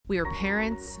We are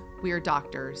parents, we are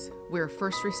doctors, we are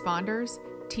first responders,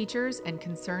 teachers, and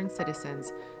concerned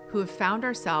citizens who have found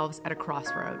ourselves at a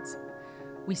crossroads.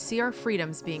 We see our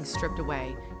freedoms being stripped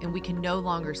away, and we can no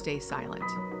longer stay silent.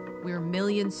 We are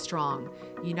millions strong,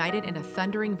 united in a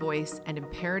thundering voice and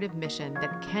imperative mission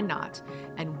that cannot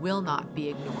and will not be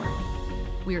ignored.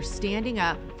 We are standing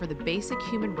up for the basic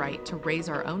human right to raise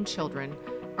our own children,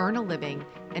 earn a living,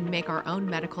 and make our own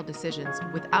medical decisions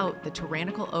without the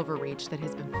tyrannical overreach that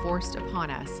has been forced upon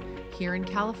us here in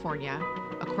California,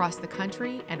 across the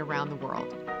country, and around the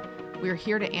world. We are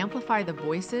here to amplify the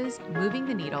voices, moving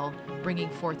the needle, bringing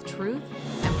forth truth,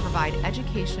 and provide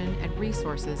education and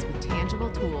resources with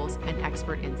tangible tools and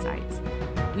expert insights.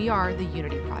 We are the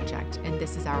Unity Project, and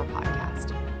this is our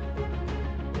podcast.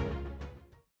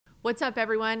 What's up,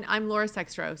 everyone? I'm Laura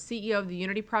Sextro, CEO of the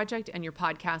Unity Project and your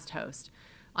podcast host.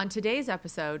 On today's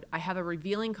episode, I have a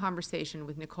revealing conversation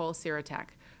with Nicole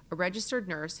Sirotek, a registered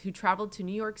nurse who traveled to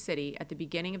New York City at the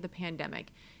beginning of the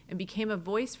pandemic and became a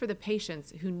voice for the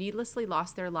patients who needlessly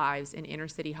lost their lives in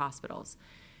inner-city hospitals.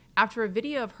 After a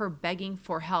video of her begging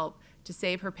for help to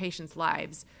save her patients'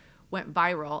 lives went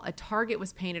viral, a target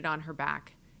was painted on her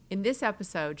back. In this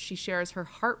episode, she shares her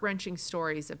heart-wrenching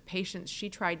stories of patients she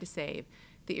tried to save,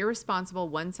 the irresponsible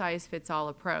one-size-fits-all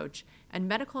approach, and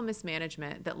medical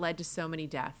mismanagement that led to so many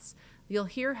deaths. You'll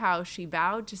hear how she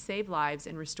vowed to save lives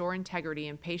and restore integrity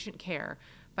in patient care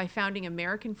by founding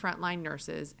American Frontline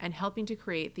Nurses and helping to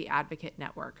create the Advocate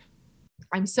Network.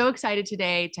 I'm so excited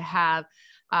today to have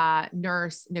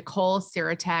nurse Nicole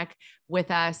Sirotek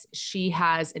with us. She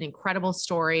has an incredible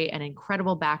story, an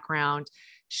incredible background.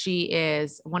 She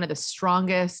is one of the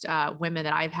strongest women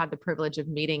that I've had the privilege of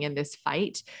meeting in this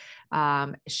fight.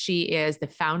 She is the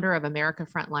founder of American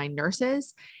Frontline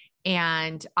Nurses.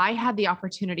 And I had the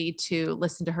opportunity to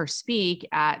listen to her speak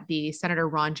at the Senator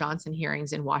Ron Johnson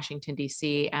hearings in Washington,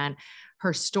 D.C. And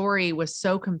her story was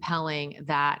so compelling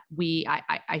that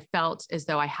I felt as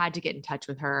though I had to get in touch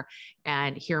with her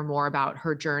and hear more about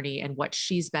her journey and what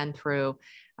she's been through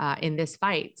in this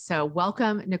fight. So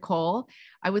welcome, Nicole.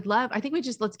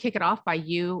 Let's kick it off by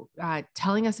you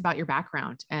telling us about your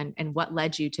background and what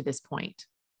led you to this point.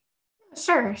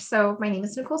 Sure. So my name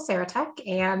is Nicole Sirotek,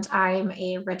 and I'm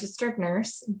a registered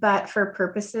nurse, but for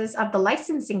purposes of the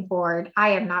licensing board, I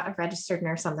am not a registered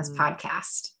nurse on this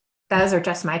podcast. Those are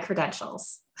just my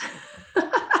credentials.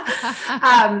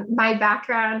 My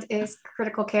background is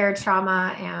critical care,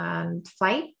 trauma, and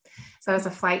flight. So I was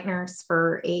a flight nurse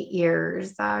for 8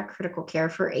 years, critical care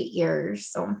for 8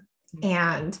 years.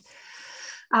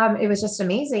 It was just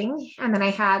amazing. And then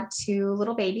I had 2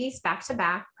 little babies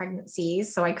back-to-back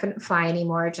pregnancies. So I couldn't fly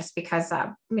anymore just because,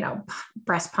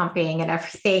 breast pumping and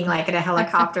everything like in a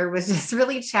helicopter was just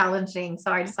really challenging.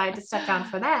 So I decided to step down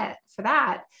for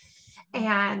that.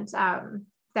 And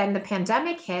then the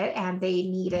pandemic hit and they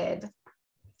needed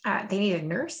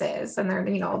nurses, and they're,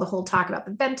 the whole talk about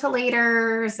the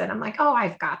ventilators. And I'm like, oh,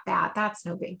 I've got that. That's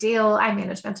no big deal. I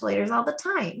manage ventilators all the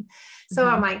time. So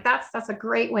I'm like, that's a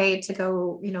great way to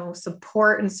go,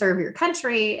 support and serve your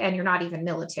country. And you're not even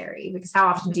military, because how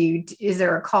often is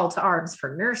there a call to arms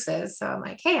for nurses? So I'm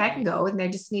like, hey, I can go. And they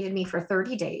just needed me for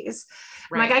 30 days.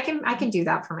 Right. I'm like, I can do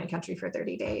that for my country for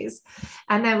 30 days.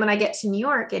 And then when I get to New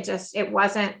York, it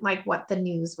wasn't like what the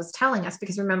news was telling us,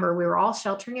 because remember, we were all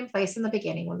sheltering in place in the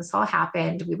beginning when this all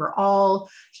happened. We were all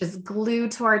just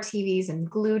glued to our TVs and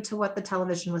glued to what the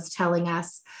television was telling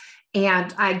us.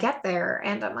 And I get there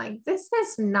and I'm like, this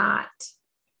is not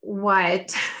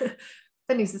what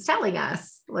the news is telling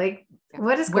us. Like,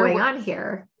 what is going on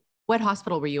here? What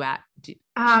hospital were you at?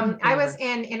 I was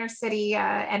in inner city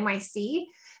NYC.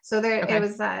 So it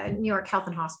was a New York Health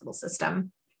and Hospital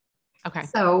System. Okay.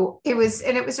 So it was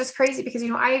just crazy because,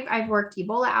 I've worked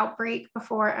Ebola outbreak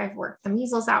before. I've worked the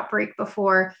measles outbreak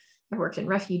before. I worked in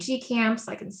refugee camps,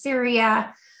 like in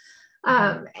Syria.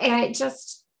 And it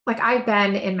just, like, I've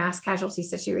been in mass casualty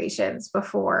situations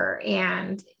before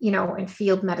and, in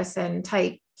field medicine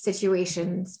type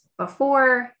situations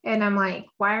before. And I'm like,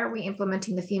 why aren't we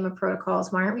implementing the FEMA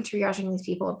protocols? Why aren't we triaging these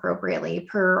people appropriately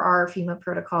per our FEMA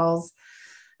protocols?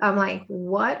 I'm like,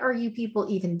 what are you people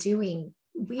even doing?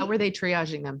 How were they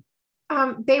triaging them?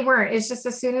 They weren't. It's just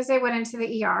as soon as they went into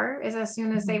the ER, is as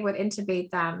soon as they would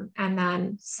intubate them and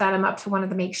then set them up to one of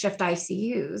the makeshift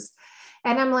ICUs.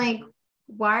 And I'm like,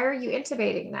 why are you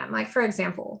intubating them? Like, for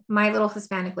example, my little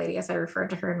Hispanic lady, as I referred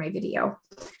to her in my video,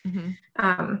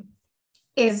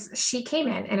 is she came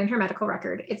in, and in her medical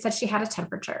record, it said she had a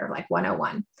temperature of like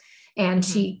 101. And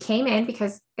she came in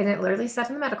because, and it literally said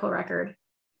in the medical record,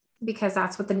 because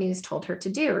that's what the news told her to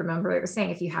do. Remember, it was saying,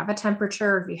 if you have a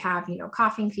temperature, if you have,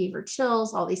 coughing, fever,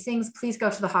 chills, all these things, please go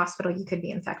to the hospital. You could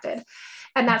be infected.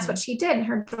 And that's what she did. And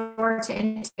her door to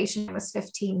intubation was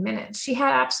 15 minutes. She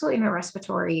had absolutely no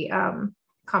respiratory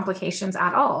complications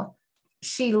at all.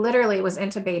 She literally was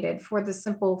intubated for the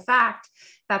simple fact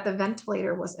that the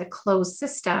ventilator was a closed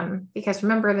system. Because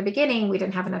remember, in the beginning, we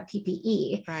didn't have enough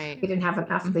PPE. Right. We didn't have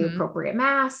enough of the appropriate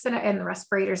masks and the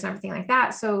respirators and everything like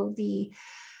that. So the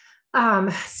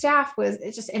staff was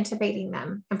just intubating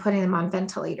them and putting them on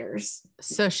ventilators.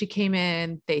 So she came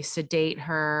in, they sedate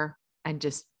her and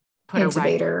just put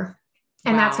intubator.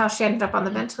 And Wow. that's how she ended up on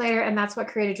the ventilator. And that's what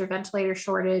created your ventilator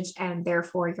shortage and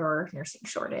therefore your nursing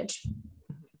shortage.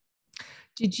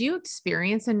 Did you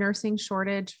experience a nursing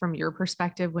shortage from your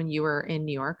perspective when you were in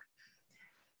New York?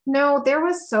 No, there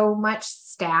was so much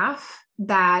staff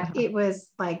that it was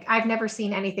like, I've never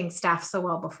seen anything staffed so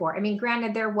well before. I mean,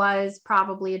 granted, there was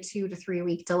probably a 2 to 3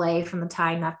 week delay from the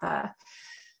time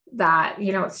that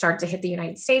it started to hit the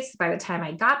United States by the time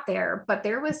I got there, but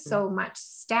there was so much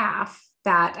staff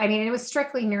that, I mean, it was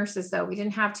strictly nurses though. We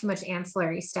didn't have too much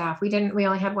ancillary staff. We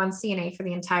only had one CNA for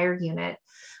the entire unit,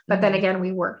 but then again,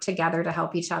 we worked together to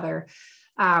help each other.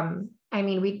 I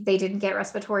mean, they didn't get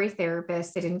respiratory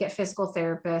therapists. They didn't get physical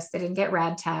therapists. They didn't get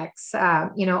rad techs.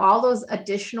 All those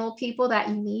additional people that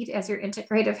you need as your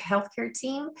integrative healthcare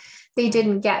team, they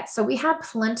didn't get. So we had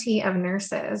plenty of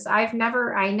nurses. I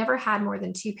never had more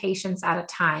than 2 patients at a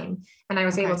time. And I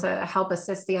was able to help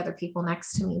assist the other people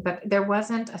next to me, but there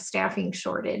wasn't a staffing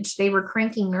shortage. They were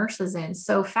cranking nurses in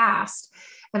so fast.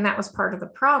 And that was part of the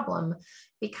problem.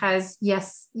 Because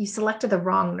yes, you selected the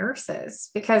wrong nurses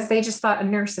because they just thought a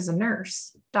nurse is a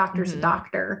nurse, doctor's a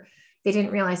doctor. They didn't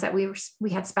realize that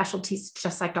we had specialties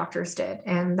just like doctors did.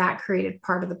 And that created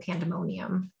part of the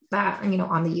pandemonium that,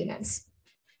 on the units.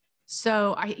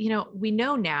 So we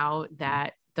know now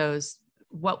that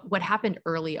what happened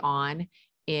early on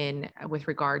with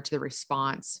regard to the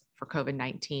response for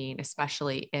COVID-19,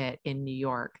 especially in New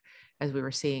York, as we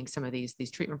were seeing some of these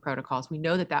treatment protocols, we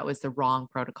know that was the wrong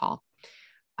protocol.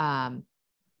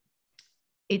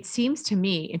 It seems to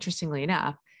me, interestingly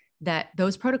enough, that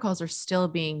those protocols are still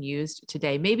being used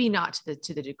today. Maybe not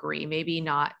to the degree, maybe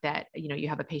not that, you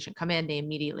have a patient come in, they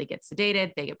immediately get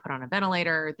sedated, they get put on a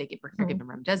ventilator, they get given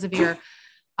remdesivir.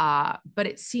 But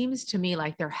it seems to me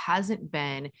like there hasn't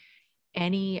been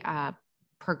any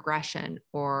progression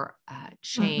or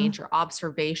change or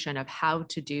observation of how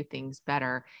to do things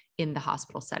better in the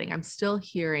hospital setting. I'm still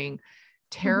hearing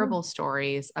terrible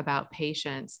stories about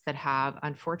patients that have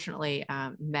unfortunately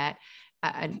met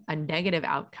a negative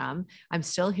outcome. I'm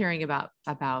still hearing about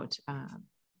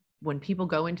when people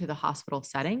go into the hospital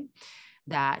setting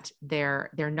that they're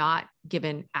not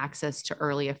given access to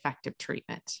early effective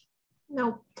treatment.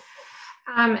 Nope.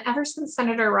 Ever since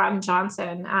Senator Ron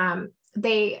Johnson,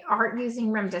 they aren't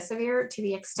using remdesivir to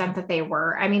the extent that they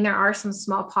were. I mean, there are some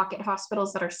small pocket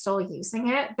hospitals that are still using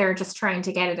it. They're just trying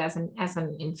to get it as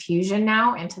an infusion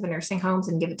now into the nursing homes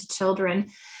and give it to children.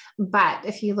 But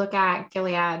if you look at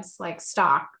Gilead's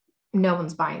stock, no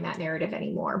one's buying that narrative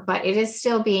anymore, but it is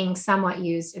still being somewhat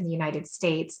used in the United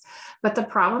States. But the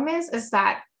problem is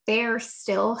that they're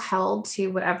still held to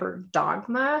whatever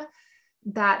dogma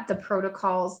that the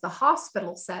protocols the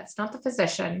hospital sets, not the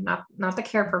physician, not the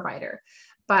care provider,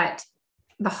 but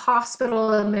the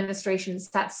hospital administration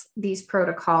sets these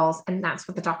protocols, and that's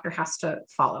what the doctor has to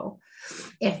follow.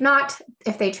 If not,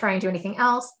 if they try and do anything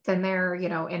else, then they're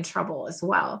in trouble as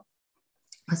well.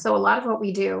 So a lot of what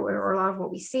we do, or a lot of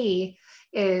what we see,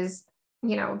 is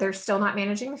they're still not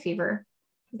managing the fever,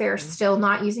 they're still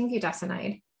not using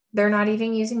budesonide, they're not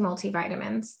even using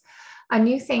multivitamins. A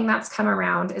new thing that's come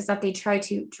around is that they try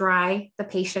to dry the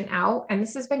patient out. And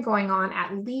this has been going on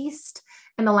at least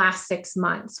in the last 6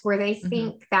 months, where they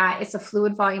think that it's a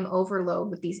fluid volume overload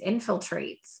with these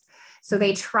infiltrates. So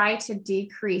they try to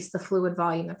decrease the fluid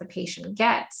volume that the patient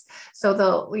gets. So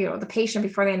the patient,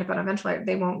 before they end up on a ventilator,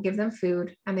 they won't give them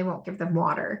food and they won't give them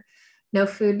water. No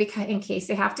food because in case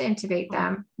they have to intubate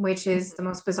them, which is the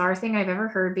most bizarre thing I've ever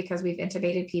heard, because we've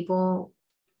intubated people.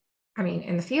 I mean,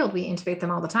 in the field, we intubate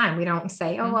them all the time. We don't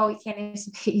say, oh, well, we can't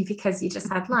intubate you because you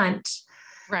just had lunch.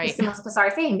 Right. It's the most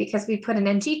bizarre thing, because we put an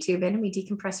NG tube in and we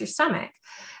decompress your stomach.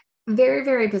 Very,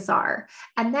 very bizarre.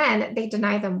 And then they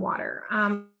deny them water.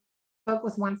 I spoke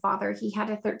with one father. He had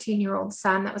a 13-year-old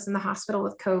son that was in the hospital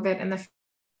with COVID, and the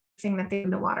thing that they gave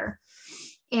him the water.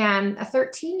 And a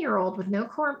 13-year-old with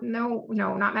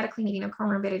not medically needing, no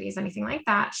comorbidities, anything like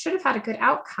that, should have had a good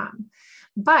outcome.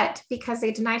 But because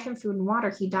they denied him food and water,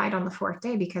 he died on the 4th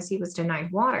day because he was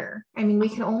denied water. I mean, we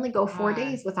can only go 4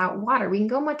 days without water. We can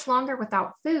go much longer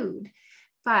without food,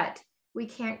 but we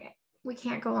can't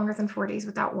go longer than 4 days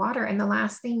without water. And the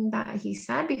last thing that he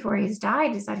said before he's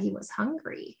died is that he was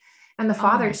hungry. And the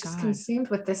father is just consumed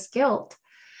with this guilt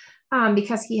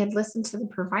because he had listened to the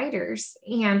providers.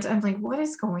 And I'm like, what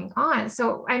is going on?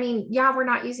 So, I mean, yeah, we're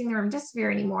not using the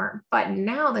remdesivir anymore, but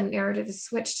now the narrative is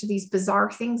switched to these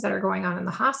bizarre things that are going on in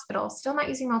the hospital. Still not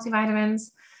using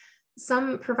multivitamins.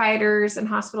 Some providers and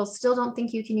hospitals still don't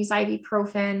think you can use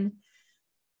ibuprofen.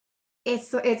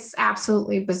 It's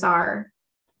absolutely bizarre.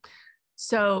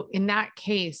 So in that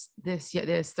case, this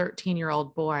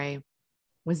 13-year-old boy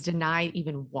was denied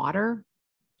even water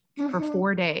for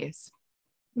 4 days.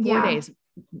 4 days.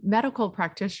 Medical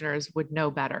practitioners would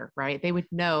know better, right? They would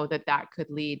know that could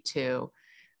lead to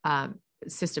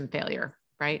system failure,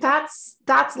 right? That's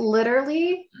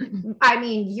literally, I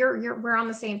mean, we're on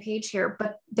the same page here,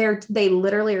 but they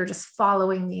literally are just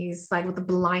following these like with the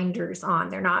blinders on.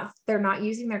 They're not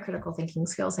using their critical thinking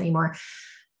skills anymore.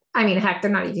 I mean, heck, they're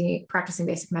not even practicing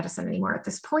basic medicine anymore at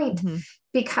this point,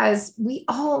 because we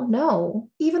all know,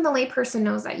 even the layperson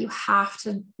knows that you have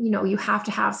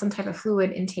to have some type of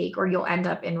fluid intake or you'll end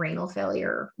up in renal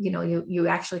failure. You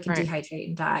actually can dehydrate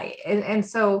and die. And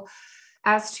so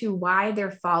as to why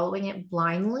they're following it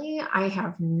blindly, I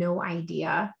have no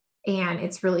idea. And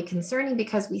it's really concerning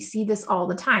because we see this all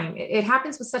the time. It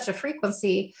happens with such a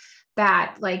frequency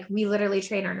that like we literally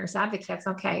train our nurse advocates,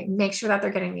 okay, make sure that they're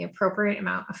getting the appropriate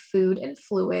amount of food and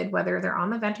fluid, whether they're on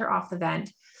the vent or off the vent,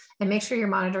 and make sure you're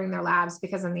monitoring their labs,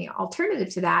 because then the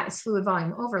alternative to that is fluid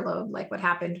volume overload, like what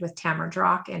happened with Tamara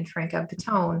Drock and Franca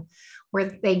Patone, where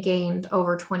they gained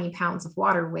over 20 pounds of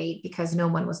water weight because no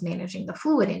one was managing the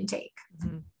fluid intake.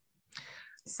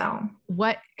 So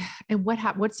what's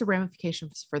the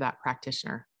ramifications for that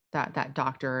practitioner, that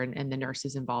doctor and the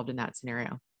nurses involved in that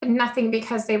scenario? Nothing,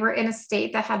 because they were in a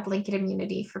state that had blanket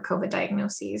immunity for COVID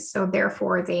diagnoses. So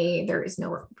therefore there is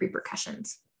no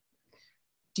repercussions.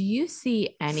 Do you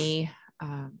see any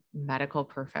medical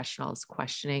professionals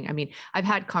questioning? I mean, I've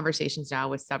had conversations now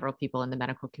with several people in the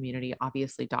medical community,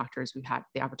 obviously doctors. We've had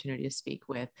the opportunity to speak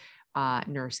with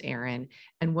Nurse Erin.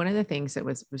 And one of the things that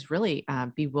was really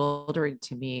bewildering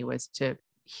to me was to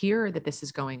hear that this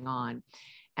is going on,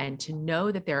 and to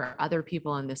know that there are other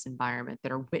people in this environment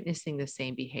that are witnessing the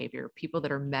same behavior, people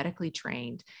that are medically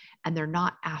trained, and they're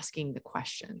not asking the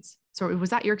questions. So was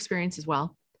that your experience as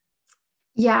well?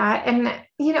 Yeah. And,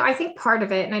 I think part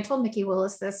of it, and I told Mickey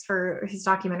Willis this for his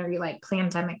documentary, like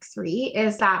Plandemic 3,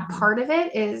 is that part of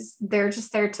it is they're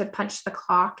just there to punch the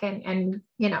clock and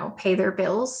pay their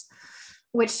bills,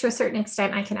 which to a certain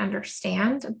extent I can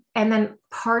understand. And then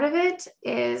part of it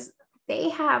is they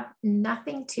have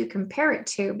nothing to compare it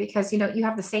to, because, you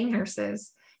have the same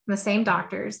nurses and the same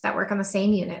doctors that work on the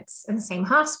same units in the same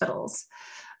hospitals.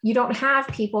 You don't have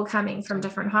people coming from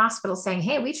different hospitals saying,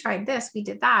 hey, we tried this, we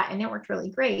did that, and it worked really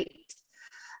great.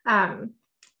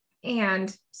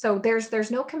 And so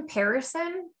there's no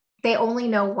comparison. They only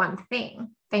know one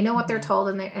thing. They know what they're told,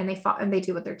 and they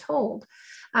do what they're told.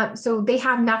 So they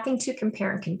have nothing to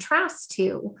compare and contrast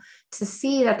to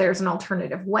see that there's an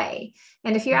alternative way.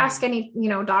 And if you ask any,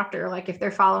 doctor, like if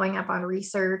they're following up on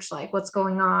research, like what's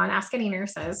going on, ask any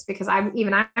nurses, because I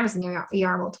was in the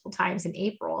ER multiple times in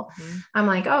April. I'm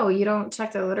like, oh, you don't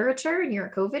check the literature, and you're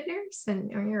a COVID nurse,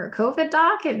 and you're a COVID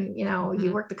doc, and,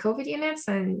 you work the COVID units,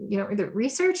 and, the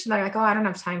research. And they're like, oh, I don't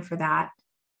have time for that.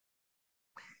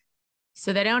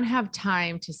 So they don't have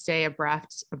time to stay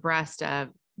abreast of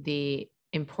the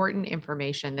important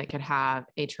information that could have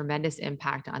a tremendous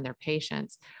impact on their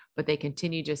patients, but they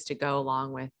continue just to go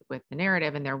along with the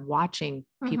narrative, and they're watching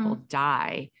people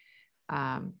die.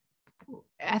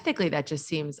 Ethically, that just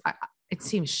seems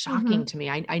shocking to me.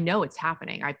 I know it's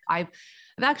happening. I've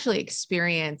actually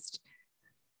experienced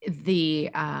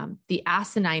the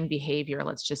asinine behavior,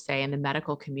 let's just say, in the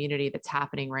medical community that's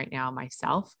happening right now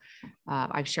myself.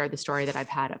 I've shared the story that I've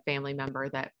had a family member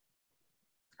that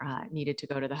needed to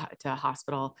go to the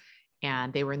hospital,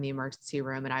 and they were in the emergency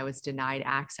room, and I was denied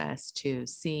access to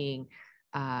seeing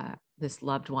this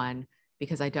loved one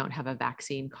because I don't have a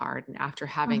vaccine card. And after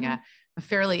having a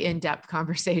fairly in-depth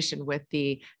conversation with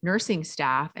the nursing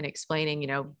staff and explaining,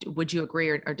 would you agree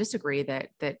or disagree that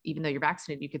even though you're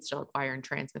vaccinated, you could still acquire and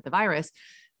transmit the virus,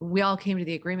 we all came to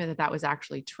the agreement that was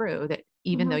actually true, that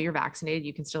even though you're vaccinated,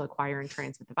 you can still acquire and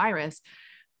transmit the virus.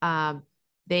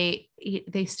 They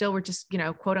still were just,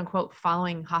 quote unquote,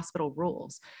 following hospital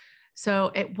rules.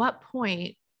 So at what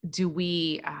point do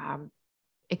we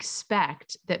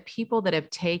expect that people that have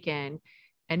taken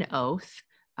an oath,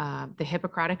 the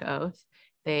Hippocratic Oath,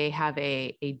 they have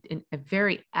a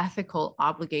very ethical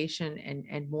obligation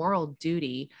and moral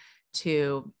duty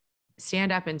to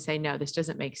stand up and say, no, this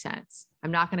doesn't make sense.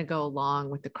 I'm not going to go along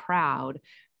with the crowd.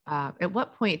 At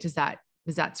what point does that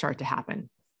start to happen?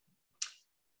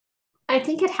 I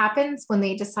think it happens when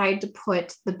they decide to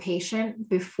put the patient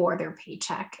before their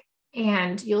paycheck.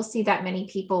 And you'll see that many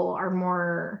people are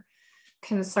more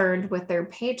concerned with their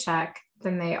paycheck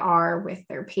than they are with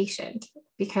their patient,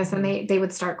 because then they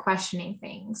would start questioning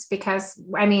things. Because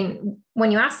I mean,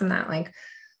 when you ask them that, like,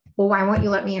 well, why won't you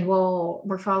let me in? Well,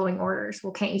 we're following orders.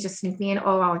 Well, can't you just sneak me in?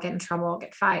 Oh, I'll get in trouble. I'll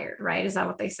get fired. Right. Is that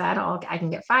what they said? I can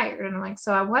get fired. And I'm like,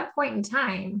 so at what point in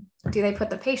time do they put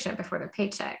the patient before their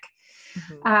paycheck?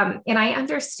 And I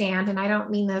understand, and I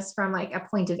don't mean this from like a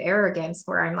point of arrogance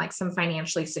where I'm like some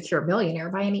financially secure millionaire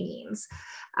by any means.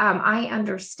 I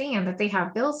understand that they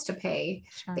have bills to pay.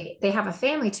 Sure. They have a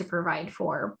family to provide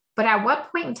for, but at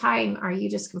what point in time are you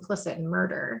just complicit in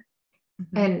murder?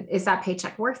 And is that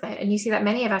paycheck worth it? And you see that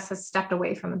many of us have stepped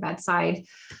away from the bedside.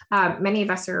 Many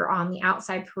of us are on the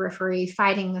outside periphery,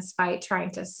 fighting this fight, trying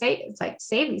to save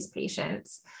these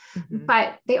patients.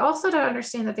 But they also don't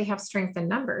understand that they have strength in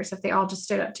numbers. If they all just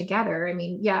stood up together, I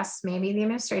mean, yes, maybe the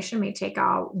administration may take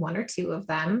out one or two of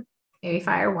them, maybe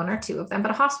fire one or two of them,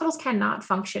 but hospitals cannot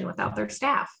function without their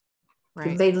staff.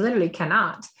 Right. They literally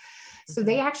cannot. So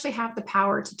they actually have the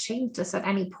power to change this at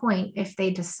any point if they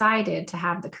decided to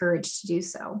have the courage to do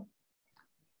so.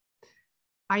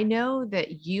 I know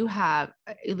that you have,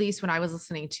 at least when I was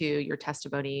listening to your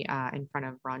testimony in front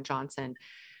of Ron Johnson,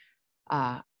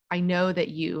 I know that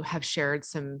you have shared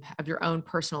some of your own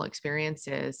personal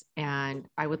experiences, and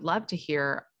I would love to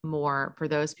hear more for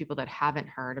those people that haven't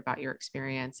heard about your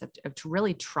experience of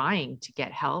really trying to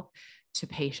get help to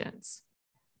patients.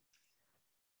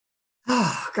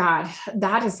 Oh God,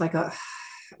 that is like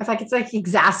it's like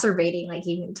exacerbating, like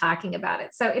even talking about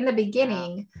it. So in the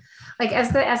beginning, like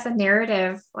as the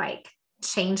narrative like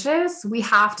changes, we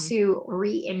have to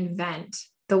reinvent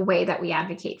the way that we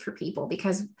advocate for people,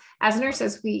 because as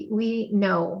nurses, we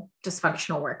know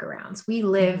dysfunctional workarounds. We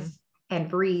live and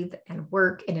breathe and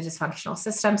work in a dysfunctional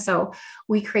system. So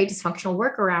we create dysfunctional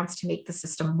workarounds to make the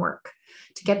system work,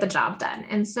 to get the job done.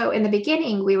 And so in the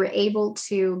beginning, we were able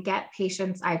to get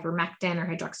patients ivermectin or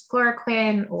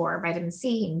hydroxychloroquine or vitamin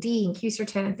C and D and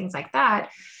quercetin and things like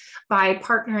that by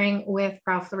partnering with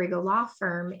Ralph Larigo Law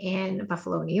Firm in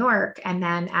Buffalo, New York, and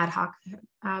then ad hoc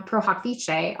pro hoc vice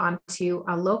onto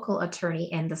a local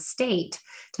attorney in the state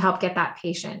to help get that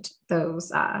patient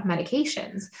those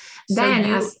medications.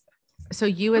 So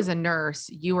you as a nurse,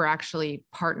 you were actually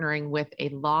partnering with a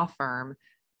law firm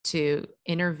to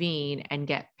intervene and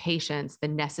get patients the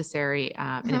necessary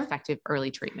and effective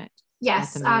early treatment.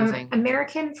 Yes.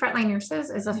 American Frontline Nurses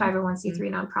is a 501c3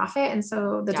 nonprofit. And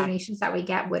so the donations that we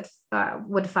get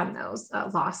would fund those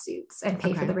lawsuits and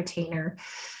pay for the retainer.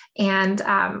 And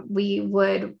we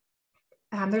would,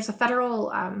 there's a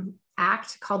federal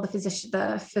act called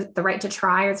the right to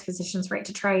try, or the physician's right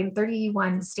to try, and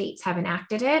 31 states have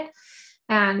enacted it.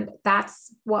 And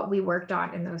that's what we worked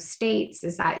on in those states,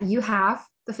 is that you have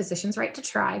the physician's right to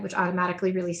try, which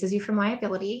automatically releases you from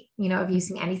liability, of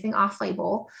using anything off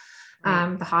label.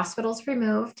 Right. The hospital's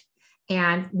removed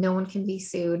and no one can be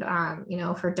sued,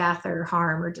 for death or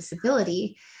harm or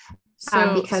disability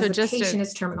because the patient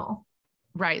is terminal.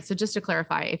 Right. So just to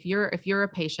clarify, if you're a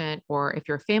patient or if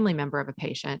you're a family member of a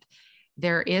patient,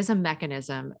 there is a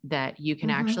mechanism that you can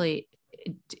actually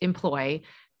employ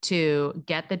to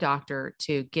get the doctor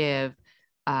to give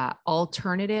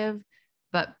alternative,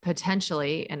 but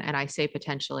potentially, and I say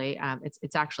potentially,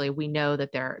 it's actually, we know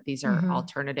that these are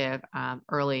alternative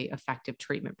early effective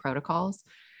treatment protocols.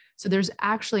 So there's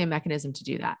actually a mechanism to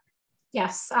do that.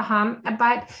 Yes.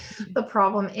 But the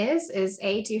problem is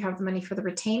A, do you have the money for the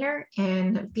retainer?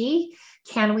 And B,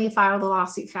 can we file the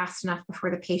lawsuit fast enough before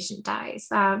the patient dies?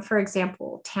 For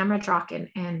example, Tamara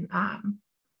Drocken in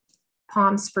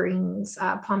Palm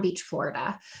Beach,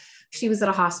 Florida. She was at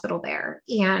a hospital there,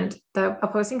 and the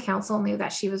opposing counsel knew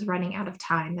that she was running out of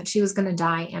time, that she was going to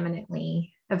die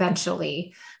imminently,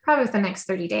 eventually, probably within the next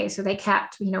 30 days. So they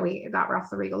kept, we got Ralph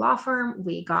Larigo Law Firm,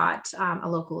 we got a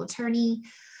local attorney,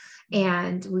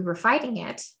 and we were fighting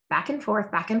it back and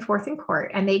forth in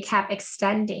court. And they kept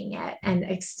extending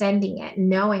it,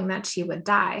 knowing that she would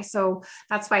die. So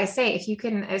that's why I say, if you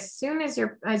can, as soon as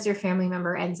your family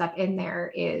member ends up in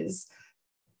there, is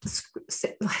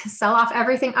sell off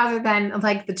everything other than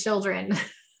like the children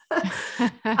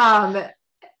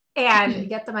and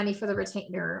get the money for the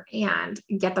retainer and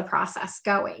get the process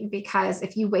going. Because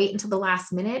if you wait until the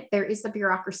last minute, there is the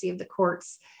bureaucracy of the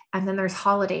courts, and then there's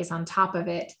holidays on top of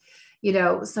it.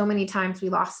 So many times we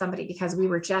lost somebody because we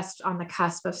were just on the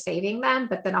cusp of saving them,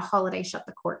 but then a holiday shut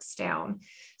the courts down.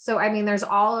 So, I mean, there's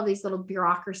all of these little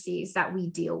bureaucracies that we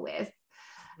deal with.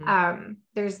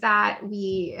 There's that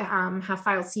we have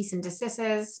filed cease and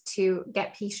desists to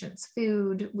get patients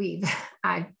food.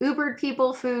 I've Ubered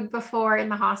people food before in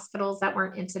the hospitals that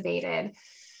weren't intubated.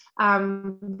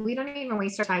 We don't even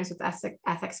waste our times with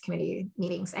ethics committee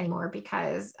meetings anymore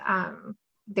because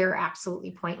they're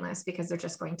absolutely pointless because they're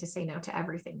just going to say no to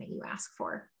everything that you ask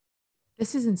for.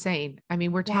 This is insane. I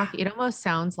mean, we're talking, it almost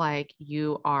sounds like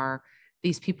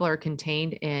these people are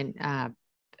contained in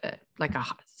like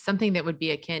something that would be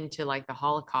akin to like the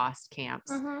Holocaust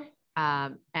camps.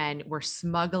 And we're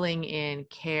smuggling in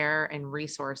care and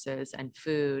resources and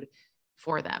food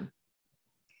for them.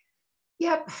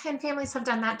 Yep. And families have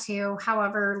done that too.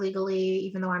 However, legally,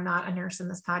 even though I'm not a nurse in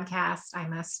this podcast, I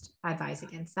must advise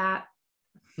against that.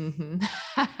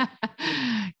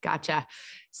 Gotcha.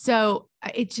 So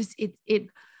it's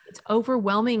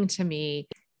overwhelming to me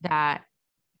that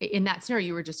in that scenario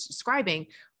you were just describing,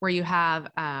 where you have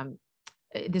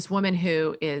this woman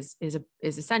who is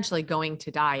essentially going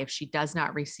to die if she does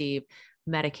not receive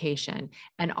medication,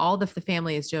 and all that the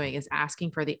family is doing is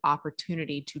asking for the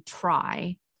opportunity to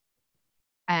try.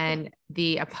 And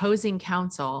the opposing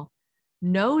counsel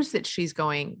knows that she's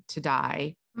going to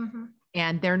die,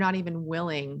 and they're not even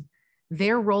willing.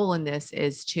 Their role in this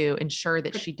is to ensure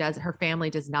that her family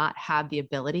does not have the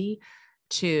ability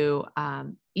to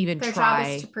even Their try.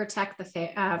 Job is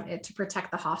to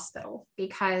protect the hospital,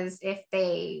 because if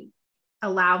they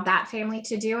allowed that family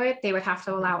to do it, they would have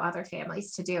to allow other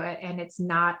families to do it, and it's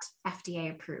not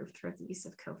FDA approved for the use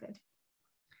of COVID.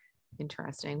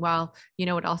 Interesting. Well, you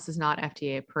know what else is not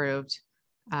FDA approved?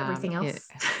 Everything else.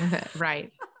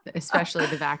 Right. Especially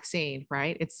the vaccine,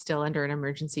 right? It's still under an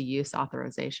emergency use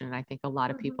authorization. And I think a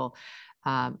lot of people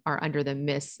are under the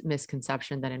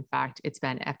misconception that in fact it's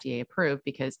been FDA approved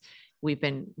because we've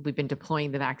been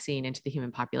deploying the vaccine into the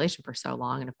human population for so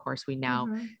long. And of course we now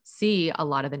see a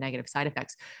lot of the negative side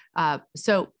effects.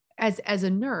 So as a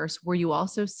nurse, were you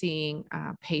also seeing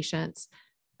patients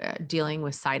dealing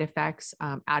with side effects,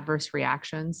 adverse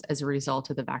reactions as a result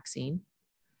of the vaccine?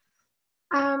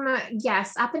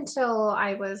 Yes, up until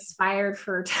I was fired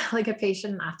for telling a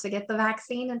patient not to get the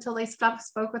vaccine until they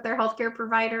spoke with their healthcare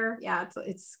provider. Yeah,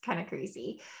 it's kind of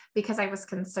crazy because I was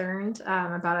concerned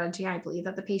about a GI bleed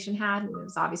that the patient had, and it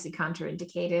was obviously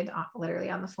contraindicated literally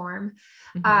on the form.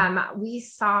 We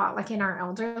saw, like in our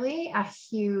elderly, a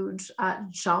huge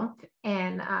jump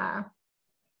in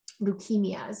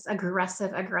leukemias,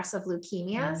 aggressive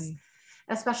leukemias,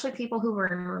 especially people who were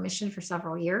in remission for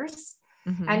several years.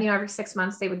 And, every 6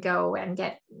 months they would go and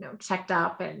get, checked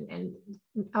up and,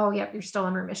 oh, yep, you're still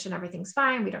in remission. Everything's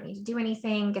fine. We don't need to do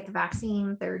anything. Get the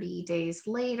vaccine. 30 days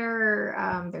later,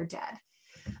 they're dead.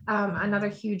 Another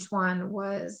huge one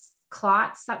was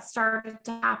clots that started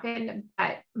to happen,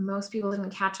 but most people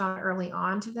didn't catch on early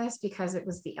on to this because it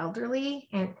was the elderly,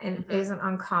 and it isn't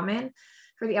uncommon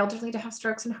for the elderly to have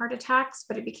strokes and heart attacks,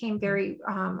 but it became very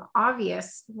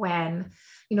obvious when,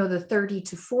 the 30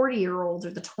 to 40-year-old or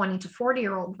the 20 to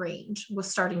 40-year-old range was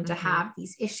starting to have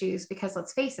these issues, because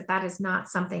let's face it, that is not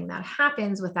something that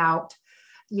happens without,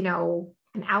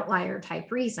 an outlier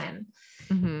type reason.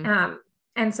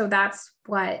 And so that's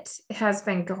what has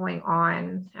been going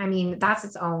on. I mean, that's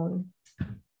its own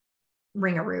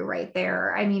ringaroo right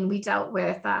there. I mean, we dealt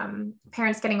with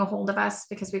parents getting a hold of us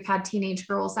because we've had teenage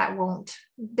girls that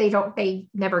they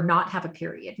never not have a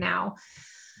period now.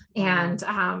 And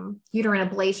uterine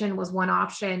ablation was one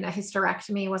option. A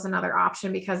hysterectomy was another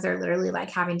option because they're literally like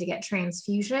having to get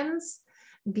transfusions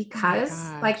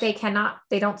because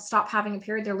they don't stop having a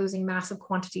period. They're losing massive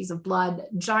quantities of blood,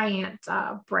 giant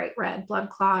bright red blood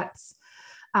clots.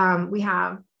 We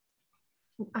have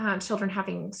children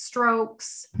having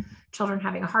strokes, children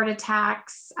having heart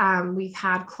attacks. We've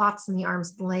had clots in the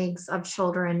arms and legs of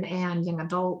children and young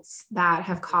adults that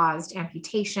have caused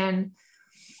amputation.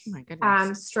 Oh my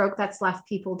goodness. Stroke that's left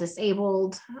people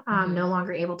disabled, no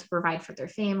longer able to provide for their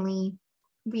family.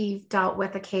 We've dealt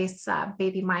with a case,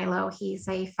 baby Milo. He's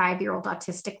a 5-year-old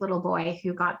autistic little boy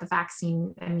who got the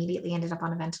vaccine, immediately ended up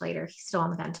on a ventilator. He's still on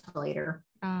the ventilator.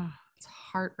 Oh, it's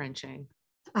heart-wrenching.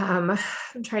 I'm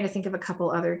trying to think of a couple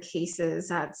other cases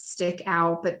that stick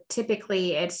out, but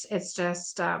typically it's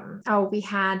just, we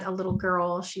had a little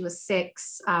girl, she was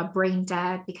 6, brain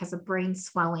dead because of brain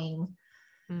swelling.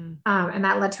 And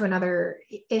that led to another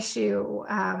issue,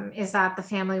 is that the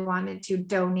family wanted to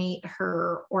donate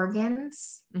her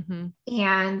organs.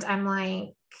 And I'm like,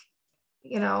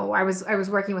 I was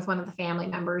working with one of the family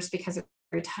members because it's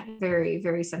a very,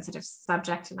 very sensitive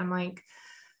subject. And I'm like,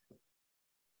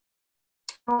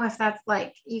 if that's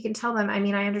like, you can tell them, I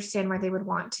mean, I understand why they would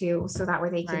want to, so that way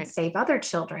they can save other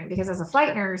children, because as a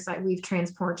flight nurse, like, we've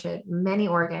transported many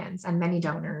organs and many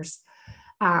donors.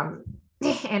 And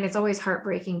it's always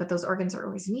heartbreaking, but those organs are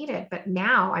always needed. But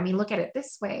now, I mean, look at it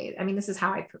this way. I mean, this is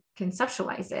how I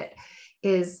conceptualize it,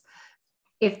 is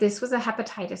if this was a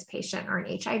hepatitis patient or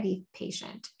an HIV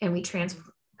patient, and we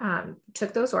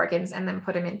took those organs and then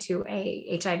put them into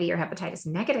a HIV or hepatitis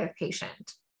negative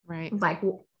patient, right? Like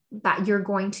that, you're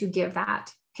going to give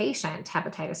that patient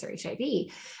hepatitis or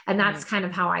HIV. And that's kind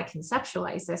of how I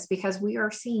conceptualize this, because we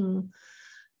are seeing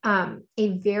a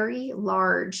very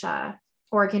large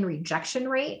organ rejection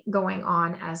rate going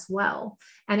on as well.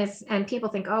 And people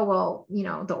think, oh, well,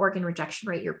 the organ rejection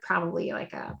rate, you're probably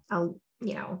like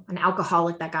an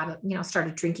alcoholic that got,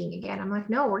 started drinking again. I'm like,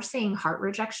 no, we're seeing heart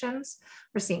rejections.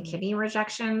 We're seeing kidney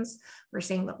rejections. We're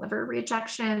seeing the liver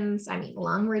rejections. I mean,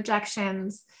 lung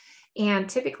rejections. And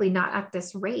typically not at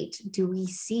this rate do we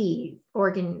see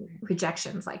organ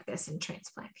rejections like this in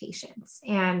transplant patients.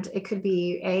 And it could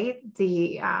be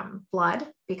the blood,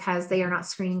 because they are not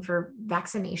screening for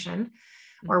vaccination,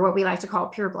 or what we like to call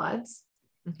pure bloods.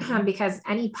 Because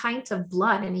any pint of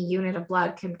blood, any unit of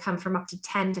blood, can come from up to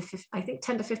 10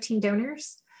 to 15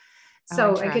 donors.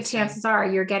 So a good chances are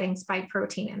you're getting spike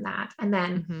protein in that. And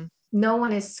then no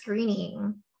one is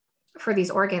screening for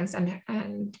these organs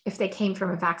and if they came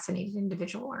from a vaccinated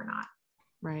individual or not.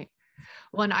 Right.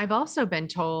 Well, and I've also been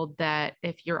told that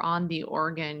if you're on the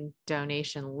organ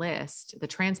donation list, the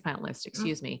transplant list,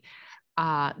 excuse me,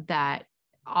 that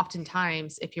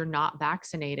oftentimes if you're not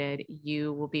vaccinated,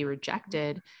 you will be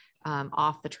rejected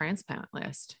off the transplant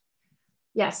list.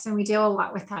 Yes. And we deal a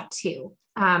lot with that too.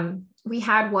 We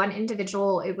had one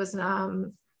individual, it was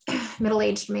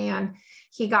middle-aged man.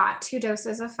 He got 2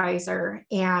 doses of Pfizer,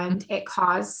 and it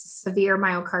caused severe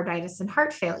myocarditis and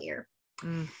heart failure.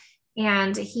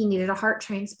 And he needed a heart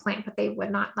transplant, but they would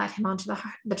not let him onto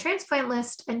the transplant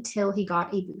list until he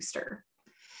got a booster.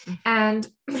 And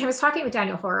I was talking with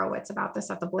Daniel Horowitz about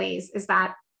this at the Blaze, is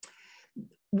that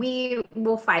we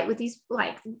will fight with these,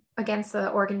 like, against the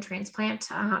organ transplant,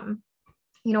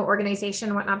 organization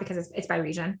and whatnot, because it's by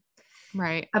region.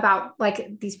 Right. About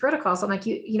like these protocols. I'm like,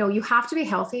 you have to be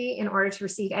healthy in order to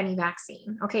receive any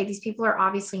vaccine. Okay. These people are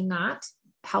obviously not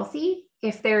healthy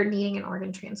if they're needing an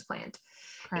organ transplant.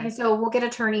 Correct. And so we'll get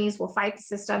attorneys, we'll fight the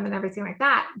system and everything like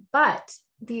that. But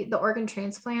the organ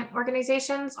transplant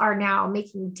organizations are now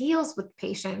making deals with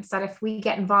patients that if we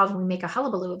get involved and we make a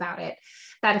hullabaloo about it,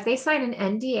 that if they sign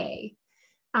an NDA,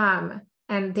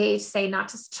 and they say not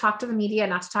to talk to the media,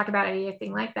 not to talk about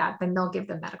anything like that, then they'll give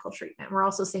them medical treatment. We're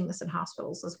also seeing this in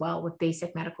hospitals as well with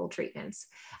basic medical treatments.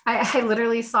 I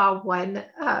literally saw one,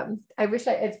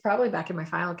 it's probably back in my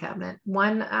file cabinet,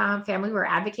 one family we're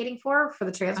advocating for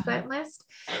the transplant list.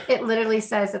 It literally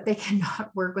says that they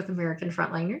cannot work with American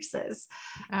Frontline Nurses.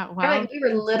 Well,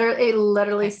 it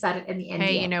literally said it in the NDA.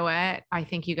 Hey, you know what? I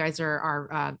think you guys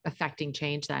are affecting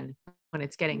change then, when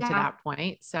it's getting to that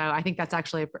point. So I think that's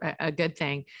actually a good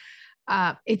thing.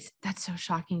 That's so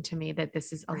shocking to me that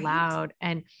this is allowed.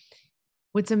 And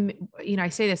I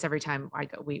say this every time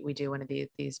we do one of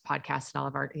these podcasts and all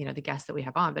of our, the guests that we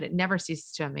have on, but it never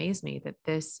ceases to amaze me that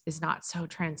this is not so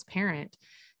transparent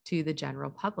to the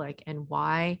general public, and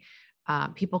why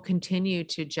people continue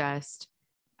to just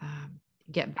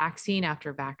get vaccine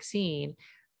after vaccine,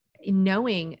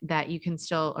 knowing that you can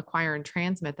still acquire and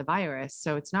transmit the virus.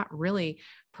 So it's not really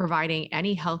providing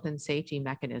any health and safety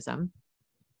mechanism.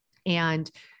 And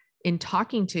in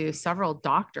talking to several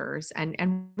doctors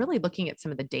and really looking at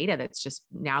some of the data that's just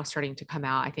now starting to come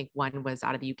out, I think one was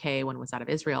out of the UK, one was out of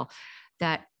Israel,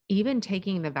 that even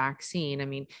taking the vaccine, I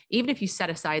mean, even if you set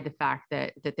aside the fact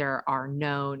that there are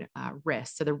known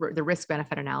risks, so the risk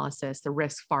benefit analysis, the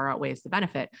risk far outweighs the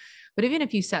benefit. But even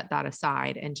if you set that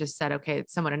aside and just said, okay,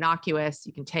 it's somewhat innocuous,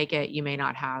 you can take it, you may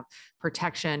not have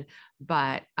protection,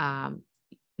 but I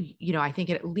think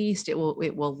at least it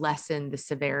will lessen the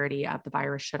severity of the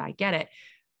virus should I get it.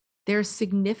 There's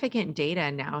significant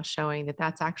data now showing that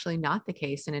that's actually not the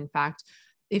case. And in fact,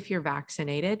 if you're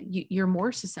vaccinated, you're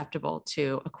more susceptible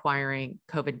to acquiring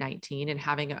COVID-19 and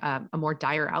having a more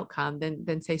dire outcome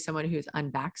than say someone who's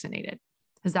unvaccinated.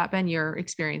 Has that been your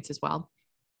experience as well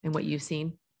and what you've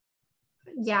seen?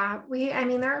 Yeah,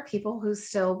 there are people who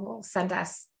still will send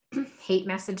us hate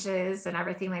messages and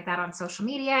everything like that on social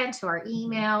media and to our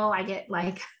email. I get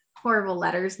like horrible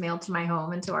letters mailed to my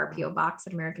home and to our PO box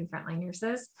at American Frontline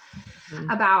Nurses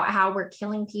about how we're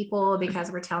killing people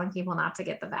because we're telling people not to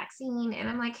get the vaccine. And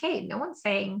I'm like, hey, no one's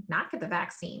saying not get the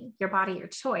vaccine, your body, your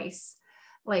choice.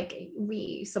 like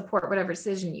we support whatever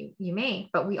decision you make,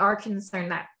 but we are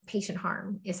concerned that patient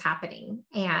harm is happening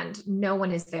and no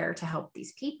one is there to help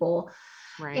these people.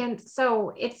 Right. And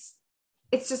so it's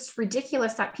just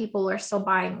ridiculous that people are still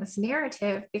buying this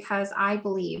narrative, because I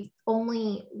believe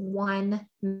only one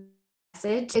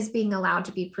message is being allowed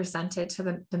to be presented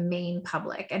to the main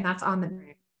public. And that's on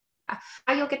the,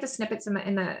 you'll get the snippets in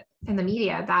the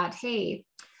media that, hey,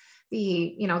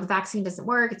 the vaccine doesn't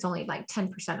work. It's only like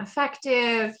 10%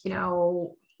 effective,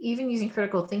 even using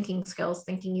critical thinking skills,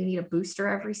 thinking you need a booster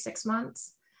every 6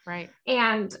 months. Right.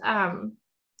 And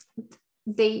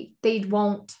they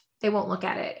won't look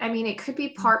at it. I mean, it could be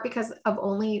part because of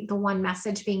only the one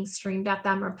message being streamed at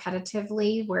them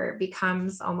repetitively, where it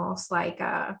becomes almost like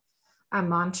a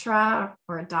mantra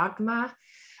or a dogma.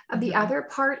 The other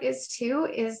part is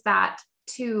that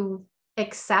to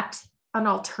accept an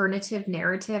alternative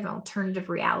narrative, alternative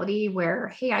reality where,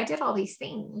 hey, I did all these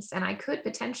things and I could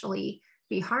potentially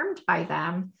be harmed by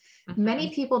them.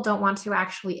 Many people don't want to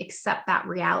actually accept that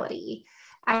reality.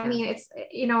 I mean, it's,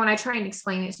 when I try and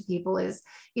explain it to people is,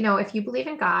 if you believe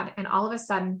in God and all of a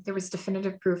sudden there was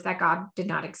definitive proof that God did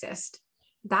not exist,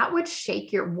 that would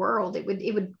shake your world. It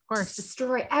would just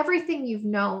destroy everything you've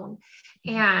known.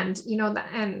 And,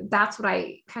 and that's what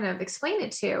I kind of explain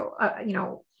it to,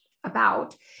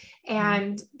 about.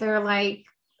 And they're like,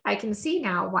 I can see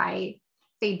now why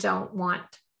they don't want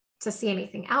to see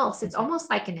anything else. It's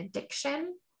almost like an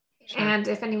addiction. Sure. And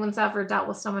if anyone's ever dealt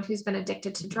with someone who's been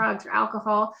addicted to drugs or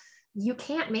alcohol, you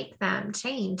can't make them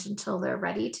change until they're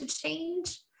ready to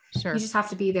change. Sure. You just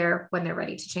have to be there when they're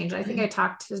ready to change. I think I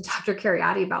talked to Dr.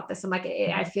 Cariati about this. I'm like,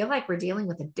 I feel like we're dealing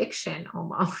with addiction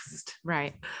almost.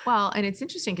 Right. Well, and it's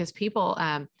interesting because people,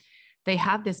 they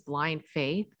have this blind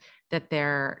faith that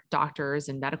their doctors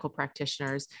and medical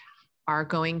practitioners are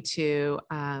going to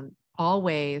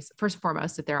always, first and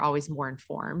foremost, that they're always more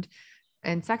informed.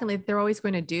 And secondly, they're always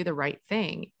going to do the right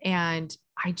thing. And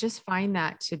I just find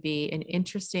that to be an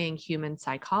interesting human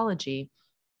psychology.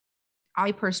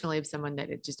 I personally am someone that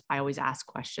I always ask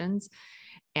questions.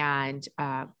 And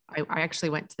I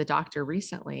actually went to the doctor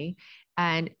recently,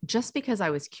 and just because I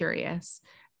was curious,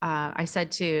 I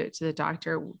said to the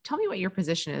doctor, tell me what your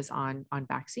position is on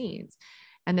vaccines.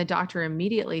 And the doctor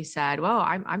immediately said, well,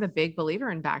 I'm a big believer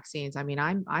in vaccines. I mean,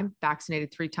 I'm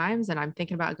vaccinated 3 times and I'm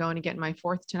thinking about going to get my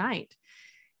 4th tonight.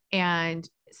 And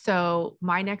so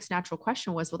my next natural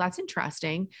question was, well, that's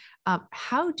interesting.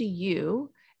 How do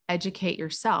you educate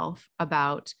yourself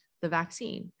about the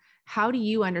vaccine? How do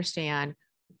you understand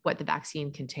what the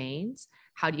vaccine contains?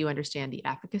 How do you understand the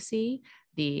efficacy,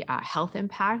 the health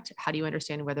impact? How do you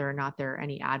understand whether or not there are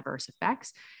any adverse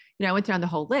effects? I went down the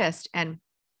whole list, and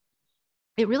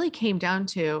it really came down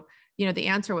to, the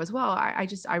answer was, well,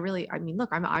 look,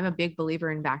 I'm a big believer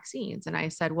in vaccines. And I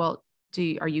said, well,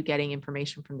 are you getting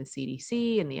information from the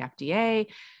CDC and the FDA?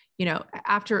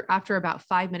 After about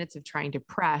 5 minutes of trying to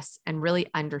press and really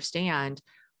understand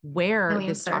where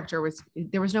this doctor was,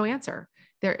 there was no answer.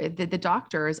 The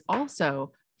doctor is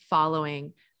also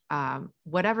following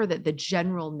whatever the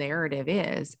general narrative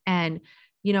is. And,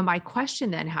 my question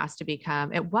then has to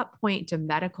become, at what point do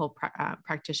medical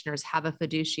practitioners have a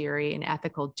fiduciary and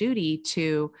ethical duty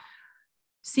to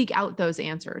seek out those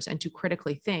answers and to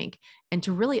critically think and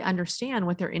to really understand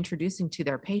what they're introducing to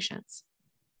their patients?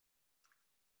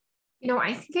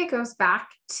 I think it goes back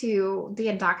to the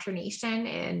indoctrination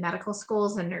in medical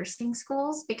schools and nursing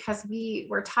schools, because we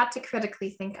were taught to critically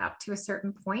think up to a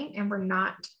certain point, and we're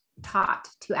not taught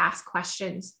to ask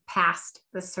questions past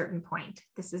the certain point.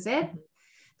 This is it.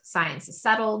 Science is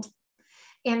settled.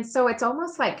 And so it's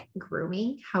almost like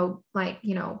grooming, how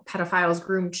pedophiles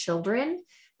groom children.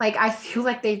 Like, I feel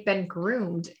like they've been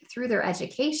groomed through their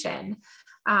education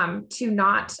to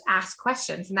not ask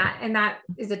questions. And that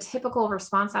is a typical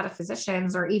response out of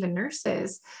physicians or even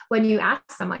nurses when you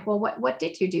ask them, like, well, what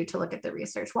did you do to look at the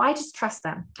research? Well, I just trust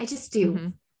them. I just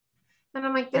do. And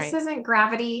I'm like, this isn't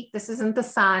gravity. This isn't the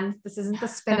sun. This isn't the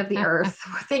spin of the earth.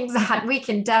 Things that we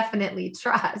can definitely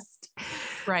trust.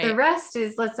 Right. The rest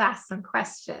is, let's ask some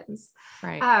questions.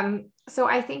 Right. So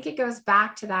I think it goes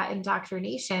back to that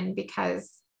indoctrination,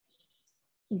 because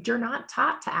you're not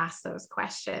taught to ask those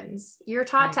questions. You're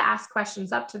taught to ask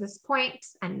questions up to this point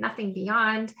and nothing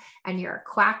beyond. And you're a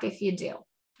quack if you do.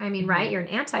 I mean, right. You're an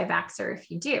anti-vaxxer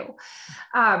if you do.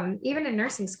 Even in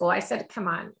nursing school, I said, come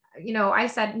on, I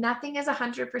said, nothing is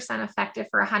 100% effective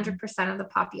for 100% of the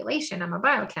population. I'm a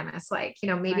biochemist,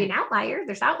 maybe an outlier.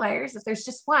 There's outliers. If there's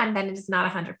just one, then it is not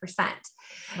 100%.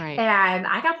 Right. And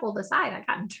I got pulled aside. I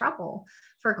got in trouble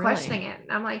for questioning it.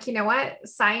 And I'm like, you know what? The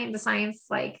science,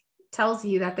 tells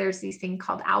you that there's these things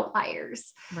called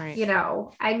outliers. Right.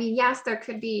 I mean, yes, there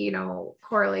could be,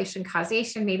 correlation,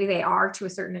 causation. Maybe they are to a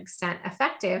certain extent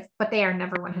effective, but they are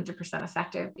never 100%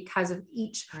 effective because of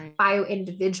each bio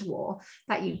individual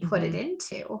that you put it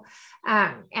into.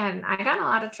 And I got in a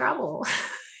lot of trouble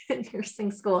in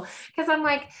nursing school because I'm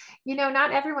like,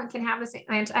 not everyone can have this.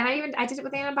 And I did it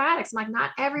with antibiotics. I'm like,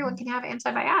 not everyone can have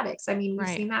antibiotics. I mean, we've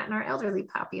seen that in our elderly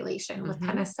population with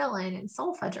penicillin and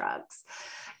sulfa drugs.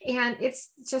 And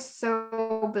it's just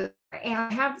so, and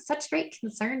I have such great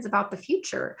concerns about the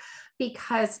future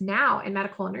because now in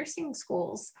medical and nursing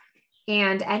schools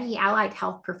and any allied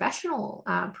health professional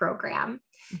program,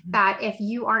 that if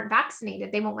you aren't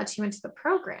vaccinated, they won't let you into the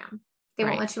program. They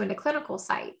won't let you into clinical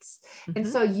sites. And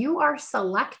so you are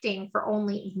selecting for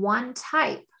only one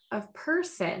type of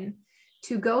person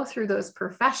to go through those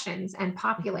professions and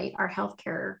populate our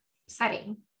healthcare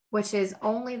setting, which is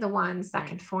only the ones that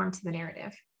conform to the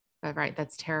narrative. Right.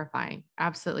 That's terrifying.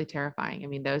 Absolutely terrifying. I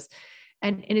mean,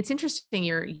 and it's interesting.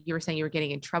 You were saying you were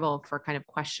getting in trouble for kind of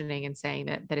questioning and saying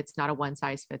that it's not a one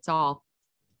size fits all.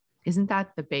 Isn't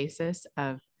that the basis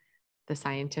of the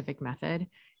scientific method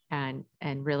and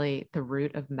really the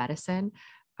root of medicine?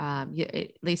 At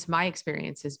least my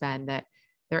experience has been that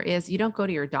you don't go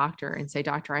to your doctor and say,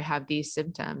 doctor, I have these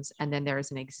symptoms. And then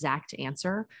there's an exact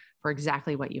answer for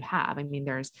exactly what you have. I mean,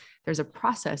 there's a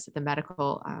process that the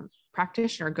medical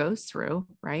practitioner goes through,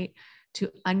 right,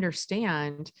 to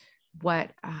understand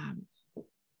what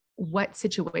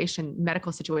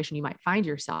medical situation you might find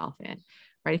yourself in,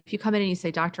 right? If you come in and you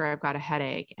say, doctor, I've got a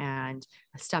headache and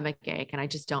a stomach ache, and I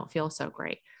just don't feel so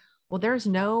great. Well, there's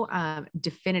no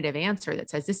definitive answer that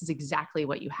says this is exactly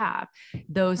what you have.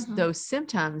 Those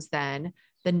symptoms, then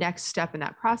the next step in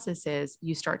that process is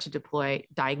you start to deploy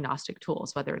diagnostic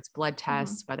tools, whether it's blood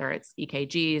tests, whether it's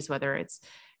EKGs, whether it's,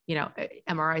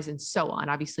 MRIs and so on.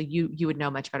 Obviously you would know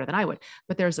much better than I would,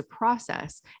 but there's a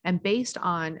process. And based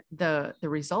on the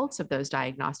results of those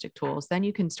diagnostic tools, then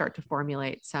you can start to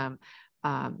formulate some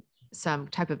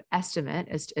type of estimate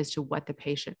as to what the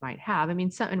patient might have. I mean,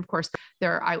 and of course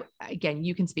again,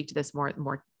 you can speak to this more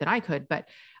than I could, but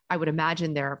I would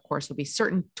imagine there, of course, will be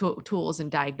certain tools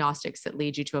and diagnostics that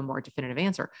lead you to a more definitive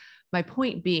answer. My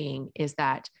point being is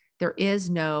that there is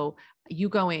you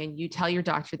go in, you tell your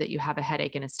doctor that you have a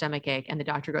headache and a stomach ache, and the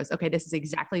doctor goes, okay, this is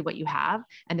exactly what you have.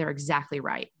 And they're exactly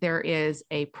right. There is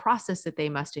a process that they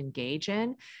must engage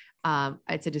in.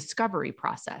 It's a discovery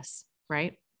process,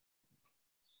 right?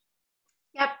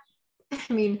 Yep.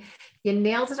 I mean, you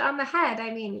nailed it on the head.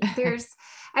 I mean,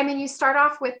 you start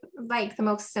off with like the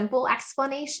most simple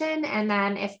explanation. And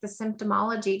then if the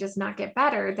symptomology does not get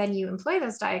better, then you employ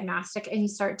those diagnostic and you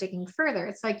start digging further.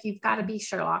 It's like, you've got to be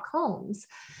Sherlock Holmes.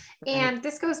 Right. And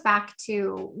this goes back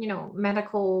to,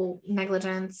 medical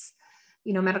negligence,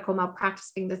 medical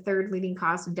malpractice being the third leading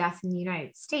cause of death in the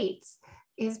United States,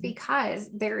 is because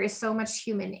there is so much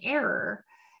human error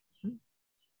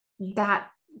that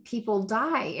people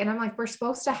die. And I'm like, we're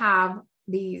supposed to have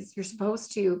these, you're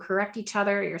supposed to correct each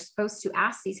other. You're supposed to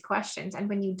ask these questions. And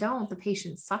when you don't, the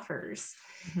patient suffers.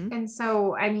 And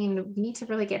so, I mean, we need to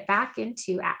really get back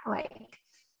into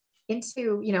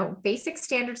basic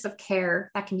standards of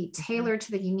care that can be tailored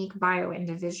to the unique bio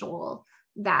individual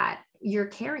that you're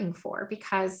caring for.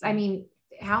 Because I mean,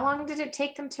 how long did it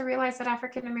take them to realize that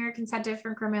African Americans had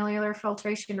different glomerular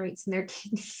filtration rates in their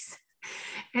kidneys?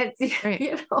 And,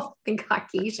 than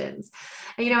Caucasians,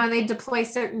 and they deploy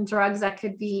certain drugs that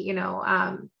could be,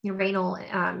 renal,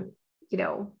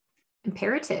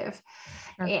 imperative.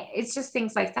 Sure. It's just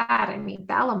things like that. I mean,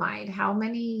 Balamide, how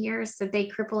many years did they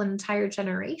cripple an entire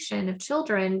generation of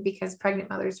children because pregnant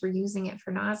mothers were using it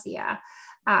for nausea?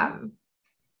 I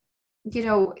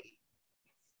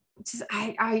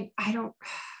don't,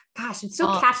 gosh, it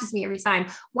still catches me every time.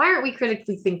 Why aren't we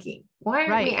critically thinking? Why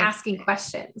aren't we asking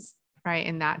questions? Right.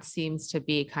 And that seems to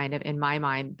be kind of, in my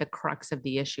mind, the crux of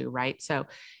the issue, right? So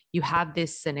you have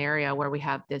this scenario where we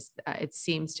have this, it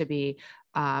seems to be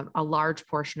a large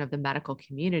portion of the medical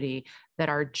community that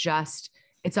are just,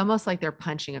 it's almost like they're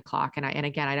punching a clock. And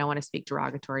again, I don't want to speak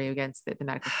derogatory against the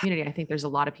medical community. I think there's a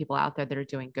lot of people out there that are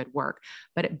doing good work,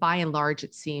 but by and large,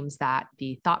 it seems that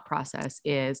the thought process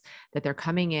is that they're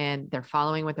coming in, they're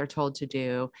following what they're told to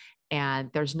do.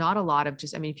 And there's not a lot of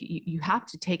just, I mean, if you have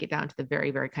to take it down to the very,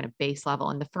 very kind of base level.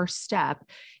 And the first step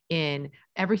in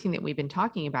everything that we've been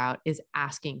talking about is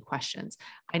asking questions.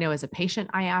 I know as a patient,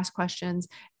 I ask questions,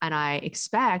 and I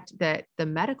expect that the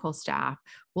medical staff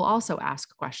will also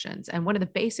ask questions. And one of the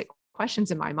basic questions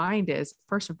in my mind is,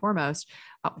 first and foremost,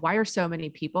 why are so many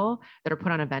people that are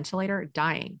put on a ventilator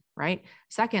dying, right?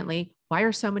 Secondly, why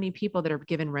are so many people that are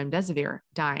given remdesivir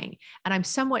dying? And I'm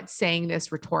somewhat saying this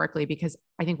rhetorically because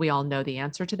I think we all know the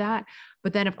answer to that.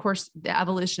 But then of course, the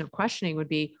evolution of questioning would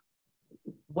be,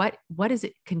 what is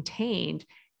it contained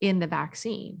in the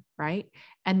vaccine, right?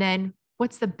 And then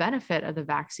what's the benefit of the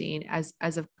vaccine as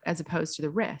opposed to the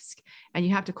risk? And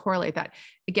you have to correlate that.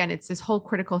 Again, it's this whole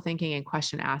critical thinking and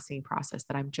question asking process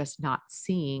that I'm just not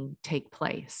seeing take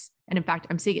place. And in fact,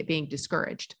 I'm seeing it being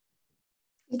discouraged.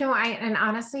 And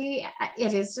honestly,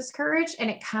 it is discouraged, and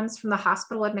it comes from the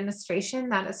hospital administration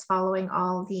that is following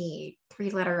all the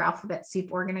 3-letter alphabet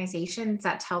soup organizations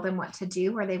that tell them what to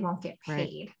do or they won't get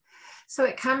paid. Right. So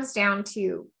it comes down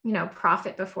to,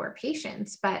 profit before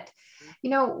patients. But,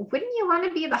 wouldn't you want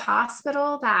to be the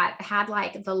hospital that had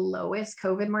like the lowest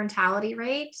COVID mortality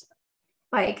rate?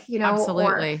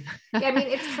 Absolutely.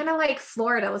 It's kind of like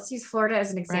Florida. Let's use Florida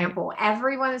as an example. Right.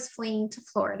 Everyone is fleeing to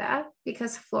Florida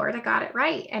because Florida got it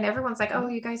right. And everyone's like, oh,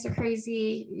 you guys are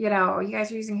crazy. You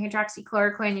guys are using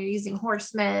hydroxychloroquine, you're using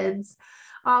horse meds,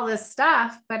 all this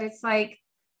stuff. But it's like,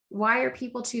 why are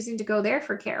people choosing to go there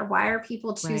for care? Why are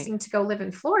people choosing to go live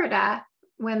in Florida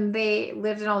when they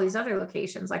lived in all these other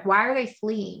locations? Like, why are they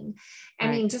fleeing?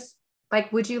 Just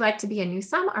like, would you like to be a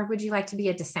Newsom or would you like to be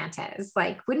a DeSantis?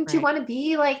 Like, wouldn't you want to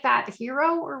be like that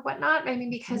hero or whatnot?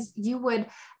 Because you would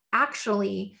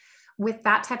actually, with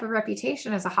that type of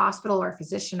reputation as a hospital or a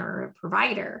physician or a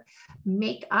provider,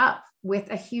 make up with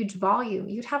a huge volume.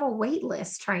 You'd have a wait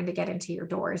list trying to get into your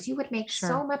doors. You would make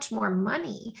so much more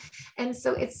money. And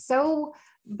so it's so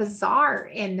bizarre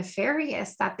and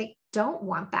nefarious that they don't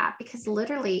want that, because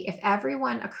literally if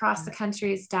everyone across the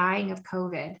country is dying of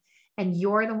COVID and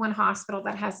you're the one hospital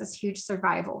that has this huge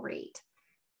survival rate,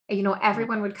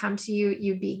 everyone would come to you,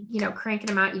 you'd be, cranking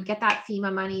them out, you get that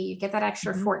FEMA money, you get that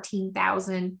extra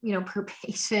 14,000, per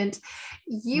patient,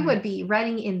 you would be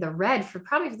running in the red for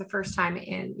the first time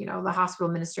in, the hospital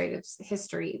administrative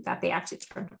history that they actually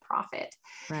turned a profit.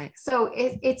 Right. So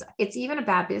it's even a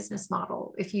bad business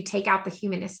model. If you take out the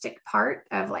humanistic part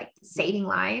of like saving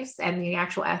lives and the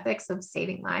actual ethics of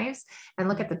saving lives and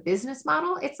look at the business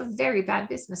model, it's a very bad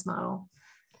business model.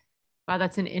 Wow,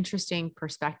 that's an interesting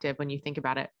perspective when you think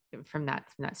about it from that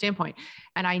standpoint.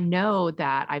 And I know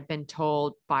that I've been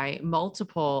told by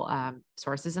multiple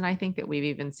sources, and I think that we've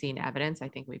even seen evidence. I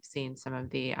think we've seen some of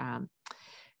the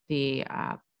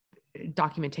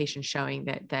documentation showing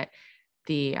that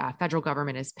the federal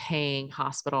government is paying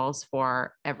hospitals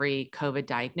for every COVID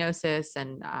diagnosis,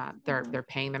 and they're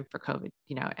paying them for COVID.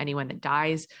 Anyone that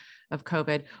dies of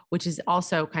COVID, which is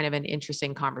also kind of an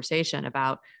interesting conversation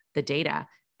about the data.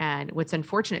 And what's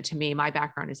unfortunate to me, my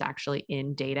background is actually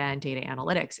in data and data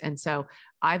analytics. And so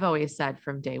I've always said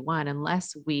from day one,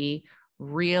 unless we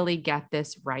really get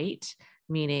this right,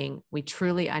 meaning we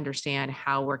truly understand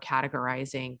how we're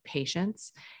categorizing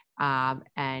patients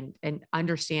and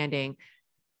understanding,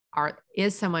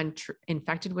 is someone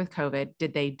infected with COVID?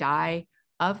 Did they die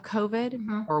of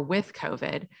COVID or with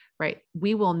COVID, right?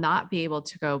 We will not be able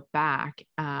to go back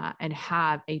and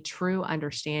have a true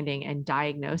understanding and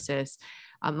diagnosis,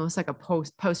 almost like a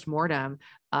post-mortem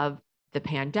of the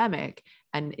pandemic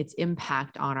and its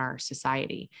impact on our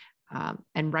society.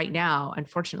 And right now,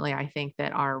 unfortunately, I think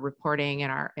that our reporting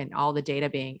and all the data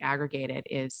being aggregated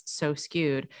is so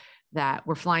skewed that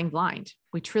we're flying blind.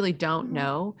 We truly don't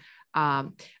know.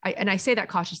 I say that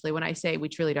cautiously when I say we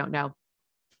truly don't know.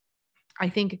 I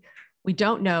think we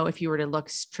don't know if you were to look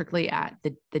strictly at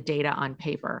the data on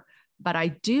paper, but I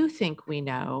do think we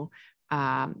know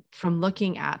from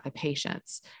looking at the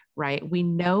patients, right? We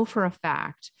know for a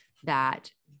fact that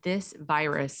this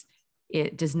virus,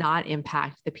 it does not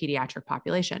impact the pediatric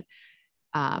population.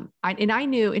 I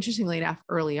knew, interestingly enough,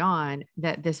 early on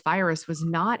that this virus was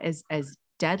not as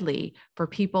deadly for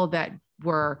people that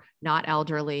were not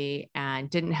elderly and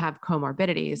didn't have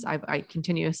comorbidities. I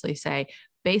continuously say,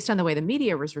 based on the way the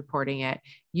media was reporting it,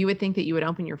 you would think that you would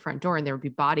open your front door and there would be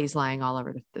bodies lying all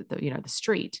over the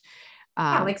street.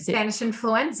 Like Spanish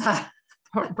influenza.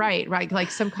 Right.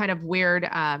 Like some kind of weird,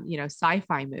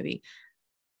 sci-fi movie,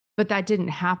 but that didn't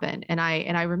happen. And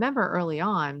I remember early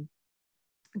on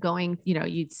going,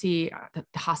 you'd see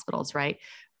the hospitals, right?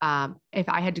 If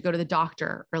I had to go to the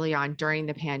doctor early on during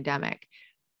the pandemic,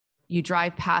 you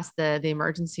drive past the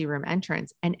emergency room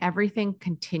entrance and everything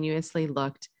continuously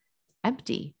looked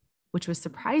empty, which was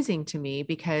surprising to me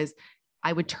because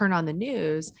I would turn on the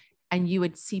news and you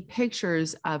would see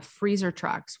pictures of freezer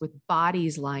trucks with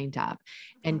bodies lined up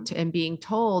and being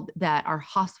told that our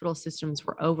hospital systems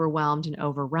were overwhelmed and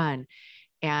overrun.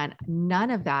 And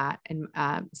none of that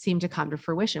seemed to come to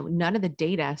fruition. None of the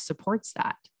data supports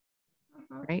that,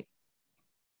 right?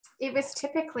 It was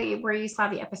typically where you saw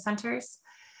the epicenters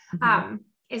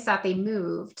is that they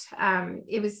moved.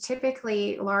 It was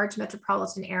typically large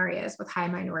metropolitan areas with high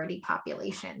minority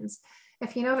populations.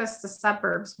 If you notice, the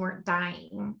suburbs weren't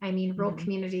dying. I mean, rural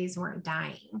communities weren't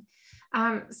dying.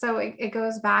 So it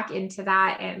goes back into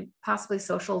that, and possibly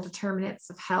social determinants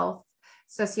of health,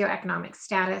 socioeconomic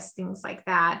status, things like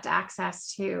that,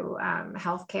 access to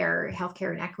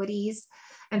healthcare inequities.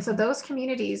 And so those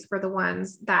communities were the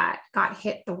ones that got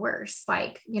hit the worst,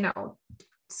 like,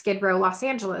 Skid Row, Los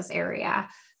Angeles area,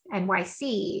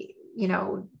 NYC,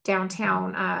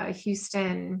 downtown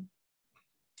Houston,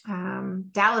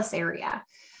 Dallas area.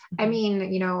 I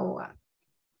mean,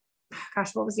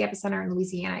 gosh, what was the epicenter in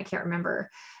Louisiana? I can't remember.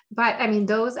 But I mean,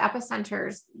 those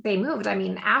epicenters, they moved. I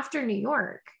mean, after New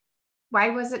York, why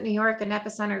wasn't New York an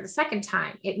epicenter the second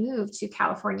time? It moved to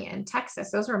California and Texas.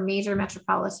 Those were major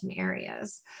metropolitan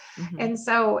areas. And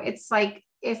so it's like,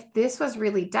 if this was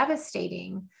really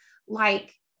devastating,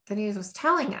 like the news was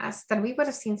telling us, then we would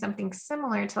have seen something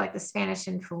similar to like the Spanish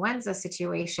influenza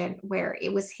situation, where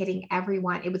it was hitting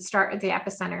everyone. It would start at the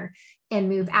epicenter and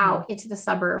move out into the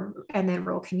suburb and then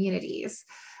rural communities,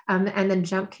 and then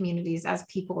jump communities as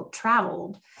people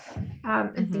traveled,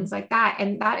 and things like that.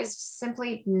 And that is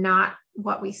simply not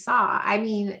what we saw. I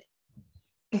mean,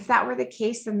 if that were the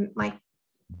case, then like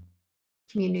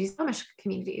Amish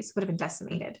communities would have been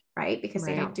decimated, right? Because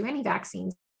they don't do any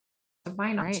vaccines, of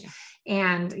my knowledge.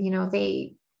 And,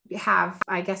 they have,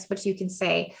 I guess what you can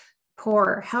say,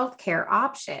 poor healthcare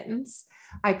options.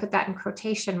 I put that in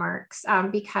quotation marks,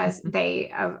 because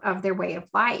of their way of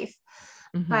life.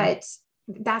 But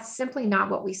that's simply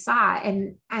not what we saw.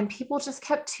 And people just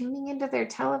kept tuning into their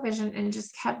television and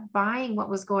just kept buying what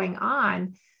was going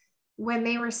on, when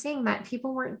they were seeing that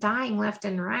people weren't dying left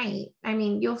and right. I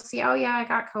mean, you'll see, oh yeah, I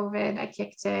got COVID, I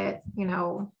kicked it,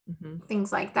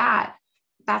 things like that.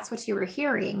 That's what you were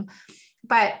hearing.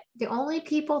 But the only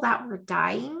people that were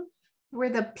dying were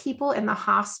the people in the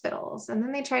hospitals. And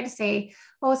then they tried to say,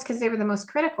 oh, it's because they were the most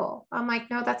critical. I'm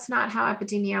like, no, that's not how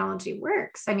epidemiology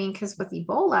works. I mean, because with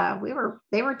Ebola,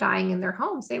 they were dying in their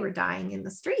homes. They were dying in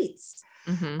the streets.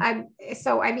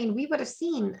 So, I mean, we would have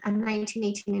seen a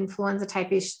 1918 influenza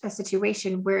type a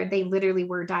situation where they literally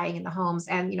were dying in the homes,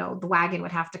 and, the wagon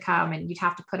would have to come, and you'd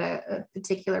have to put a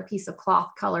particular piece of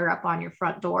cloth color up on your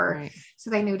front door,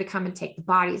 so they knew to come and take the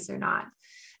bodies or not.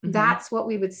 That's what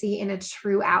we would see in a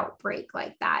true outbreak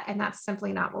like that. And that's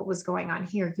simply not what was going on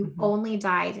here. You only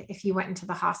died if you went into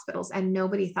the hospitals, and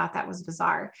nobody thought that was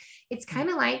bizarre. It's kind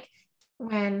of like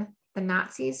when the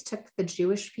Nazis took the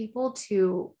Jewish people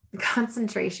to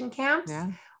concentration camps.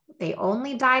 They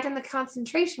only died in the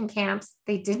concentration camps.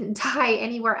 They didn't die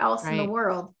anywhere else in the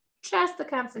world, just the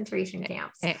concentration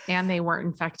camps. And they weren't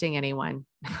infecting anyone.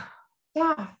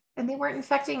 And they weren't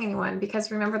infecting anyone,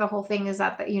 because remember, the whole thing is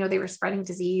that, they were spreading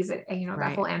disease, and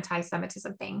that whole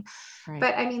anti-Semitism thing.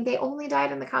 But I mean, they only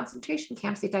died in the concentration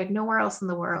camps. They died nowhere else in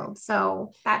the world.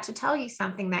 So that should tell you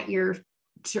something, that your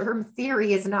germ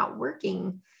theory is not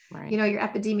working. Your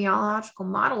epidemiological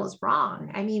model is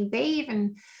wrong. I mean, they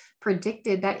even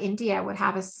predicted that India would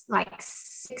have like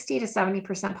 60 to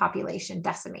 70% population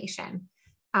decimation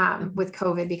with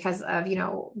COVID, because of,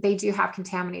 they do have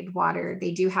contaminated water.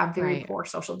 They do have very poor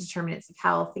social determinants of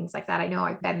health, things like that. I know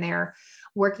I've been there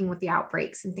working with the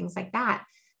outbreaks and things like that.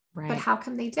 But how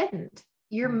come they didn't?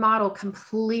 Your model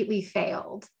completely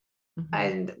failed.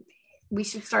 And we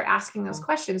should start asking those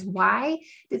questions. Why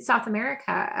did South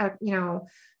America,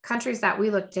 countries that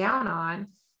we look down on,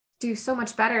 do so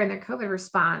much better in their COVID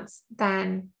response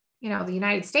than, the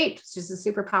United States, which is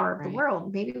the superpower of the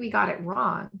world? Maybe we got it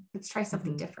wrong. Let's try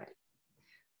something different.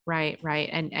 Right.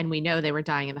 And we know they were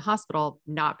dying in the hospital,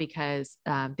 not because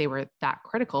they were that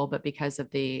critical, but because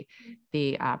of the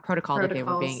protocol that they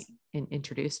were being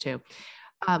introduced to.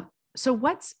 So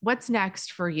what's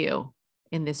next for you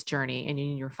in this journey and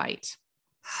in your fight?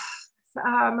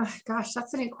 Gosh,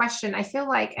 that's a new question. I feel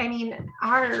like, I mean,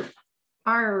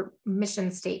 our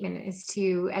mission statement is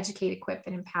to educate, equip,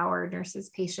 and empower nurses,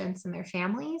 patients, and their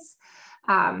families,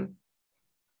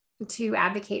 to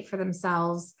advocate for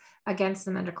themselves against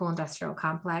the medical industrial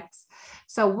complex.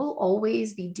 So we'll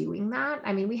always be doing that.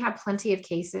 I mean, we have plenty of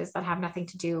cases that have nothing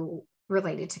to do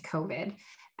related to COVID.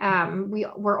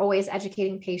 We're always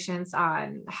educating patients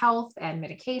on health and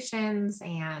medications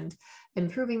and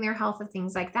improving their health and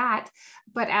things like that.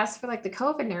 But as for like the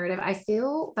COVID narrative, I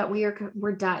feel that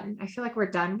we're done. I feel like we're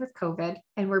done with COVID,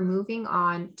 and we're moving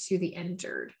on to the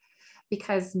injured,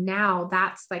 because now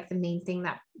that's like the main thing,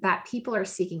 that people are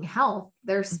seeking health.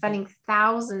 They're spending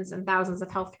thousands and thousands of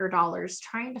healthcare dollars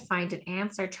trying to find an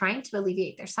answer, trying to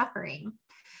alleviate their suffering.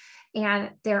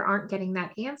 and they aren't getting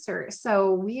that answer.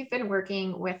 So we've been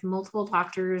working with multiple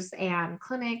doctors and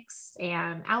clinics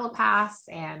and allopaths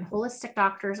and holistic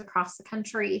doctors across the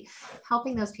country,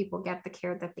 helping those people get the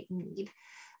care that they need.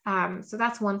 So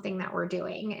that's one thing that we're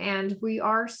doing. And we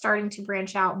are starting to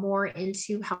branch out more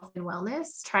into health and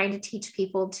wellness, trying to teach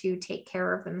people to take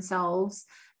care of themselves,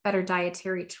 better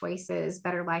dietary choices,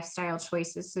 better lifestyle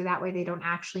choices. So that way they don't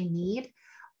actually need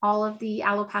all of the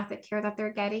allopathic care that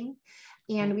they're getting.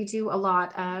 And we do a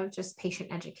lot of just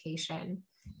patient education.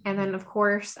 And then of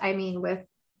course, I mean, with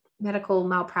medical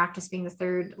malpractice being the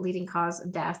third leading cause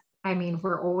of death, I mean,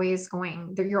 you're always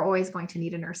going to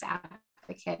need a nurse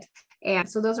advocate. And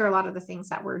so those are a lot of the things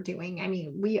that we're doing. I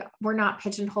mean, we're not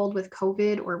pigeonholed with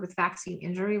COVID or with vaccine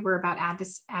injury. We're about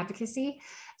advocacy.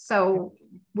 So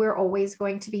we're always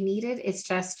going to be needed. It's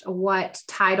just what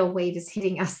tidal wave is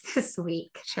hitting us this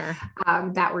week. Sure.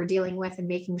 That we're dealing with, and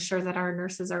making sure that our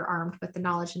nurses are armed with the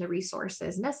knowledge and the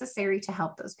resources necessary to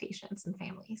help those patients and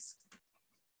families.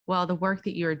 Well, the work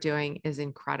that you're doing is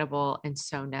incredible and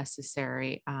so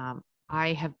necessary.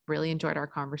 I have really enjoyed our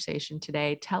conversation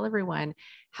today. Tell everyone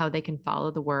how they can follow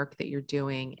the work that you're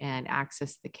doing and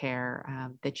access the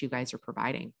care that you guys are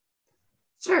providing.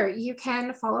 Sure. You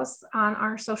can follow us on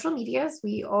our social medias.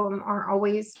 We are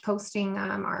always posting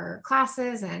our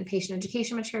classes and patient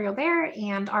education material there.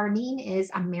 And our name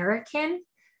is American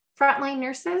Frontline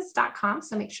Nurses.com.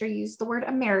 So make sure you use the word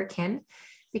American,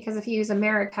 because if you use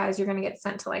Americas, you're going to get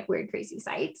sent to like weird, crazy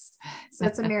sites. So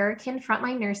it's American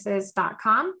Frontline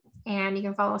Nurses.com. And you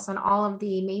can follow us on all of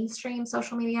the mainstream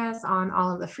social medias, on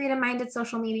all of the freedom-minded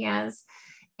social medias.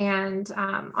 And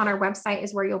on our website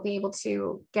is where you'll be able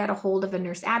to get a hold of a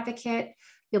nurse advocate.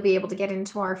 You'll be able to get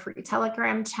into our free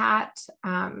Telegram chat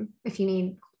if you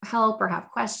need help or have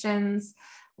questions.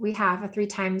 We have a 3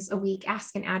 times a week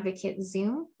Ask an Advocate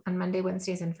Zoom on Monday,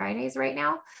 Wednesdays, and Fridays right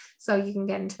now. So you can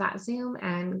get into that Zoom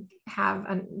and have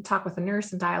a talk with a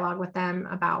nurse and dialogue with them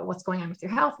about what's going on with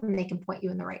your health, and they can point you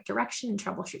in the right direction and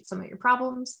troubleshoot some of your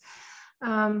problems.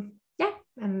 And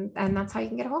that's how you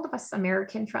can get a hold of us,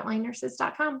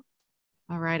 AmericanFrontlineNurses.com.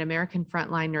 All right,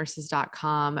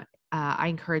 AmericanFrontlineNurses.com. I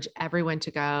encourage everyone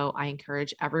to go. I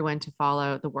encourage everyone to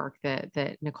follow the work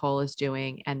that Nicole is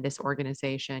doing and this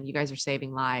organization. You guys are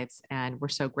saving lives, and we're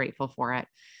so grateful for it.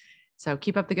 So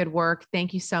keep up the good work.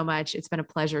 Thank you so much. It's been a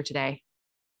pleasure today.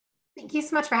 Thank you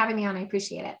so much for having me on. I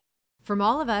appreciate it. From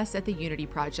all of us at the Unity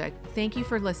Project, thank you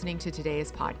for listening to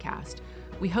today's podcast.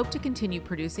 We hope to continue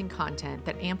producing content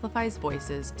that amplifies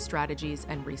voices, strategies,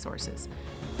 and resources.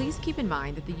 Please keep in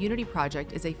mind that the Unity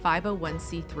Project is a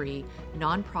 501c3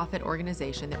 nonprofit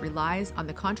organization that relies on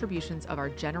the contributions of our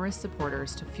generous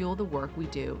supporters to fuel the work we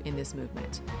do in this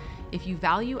movement. If you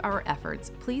value our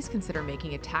efforts, please consider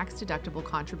making a tax-deductible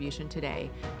contribution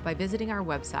today by visiting our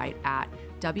website at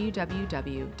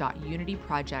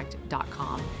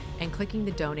www.unityproject.com and clicking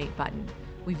the donate button.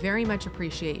 We very much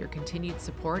appreciate your continued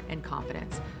support and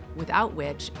confidence, without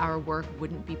which our work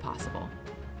wouldn't be possible.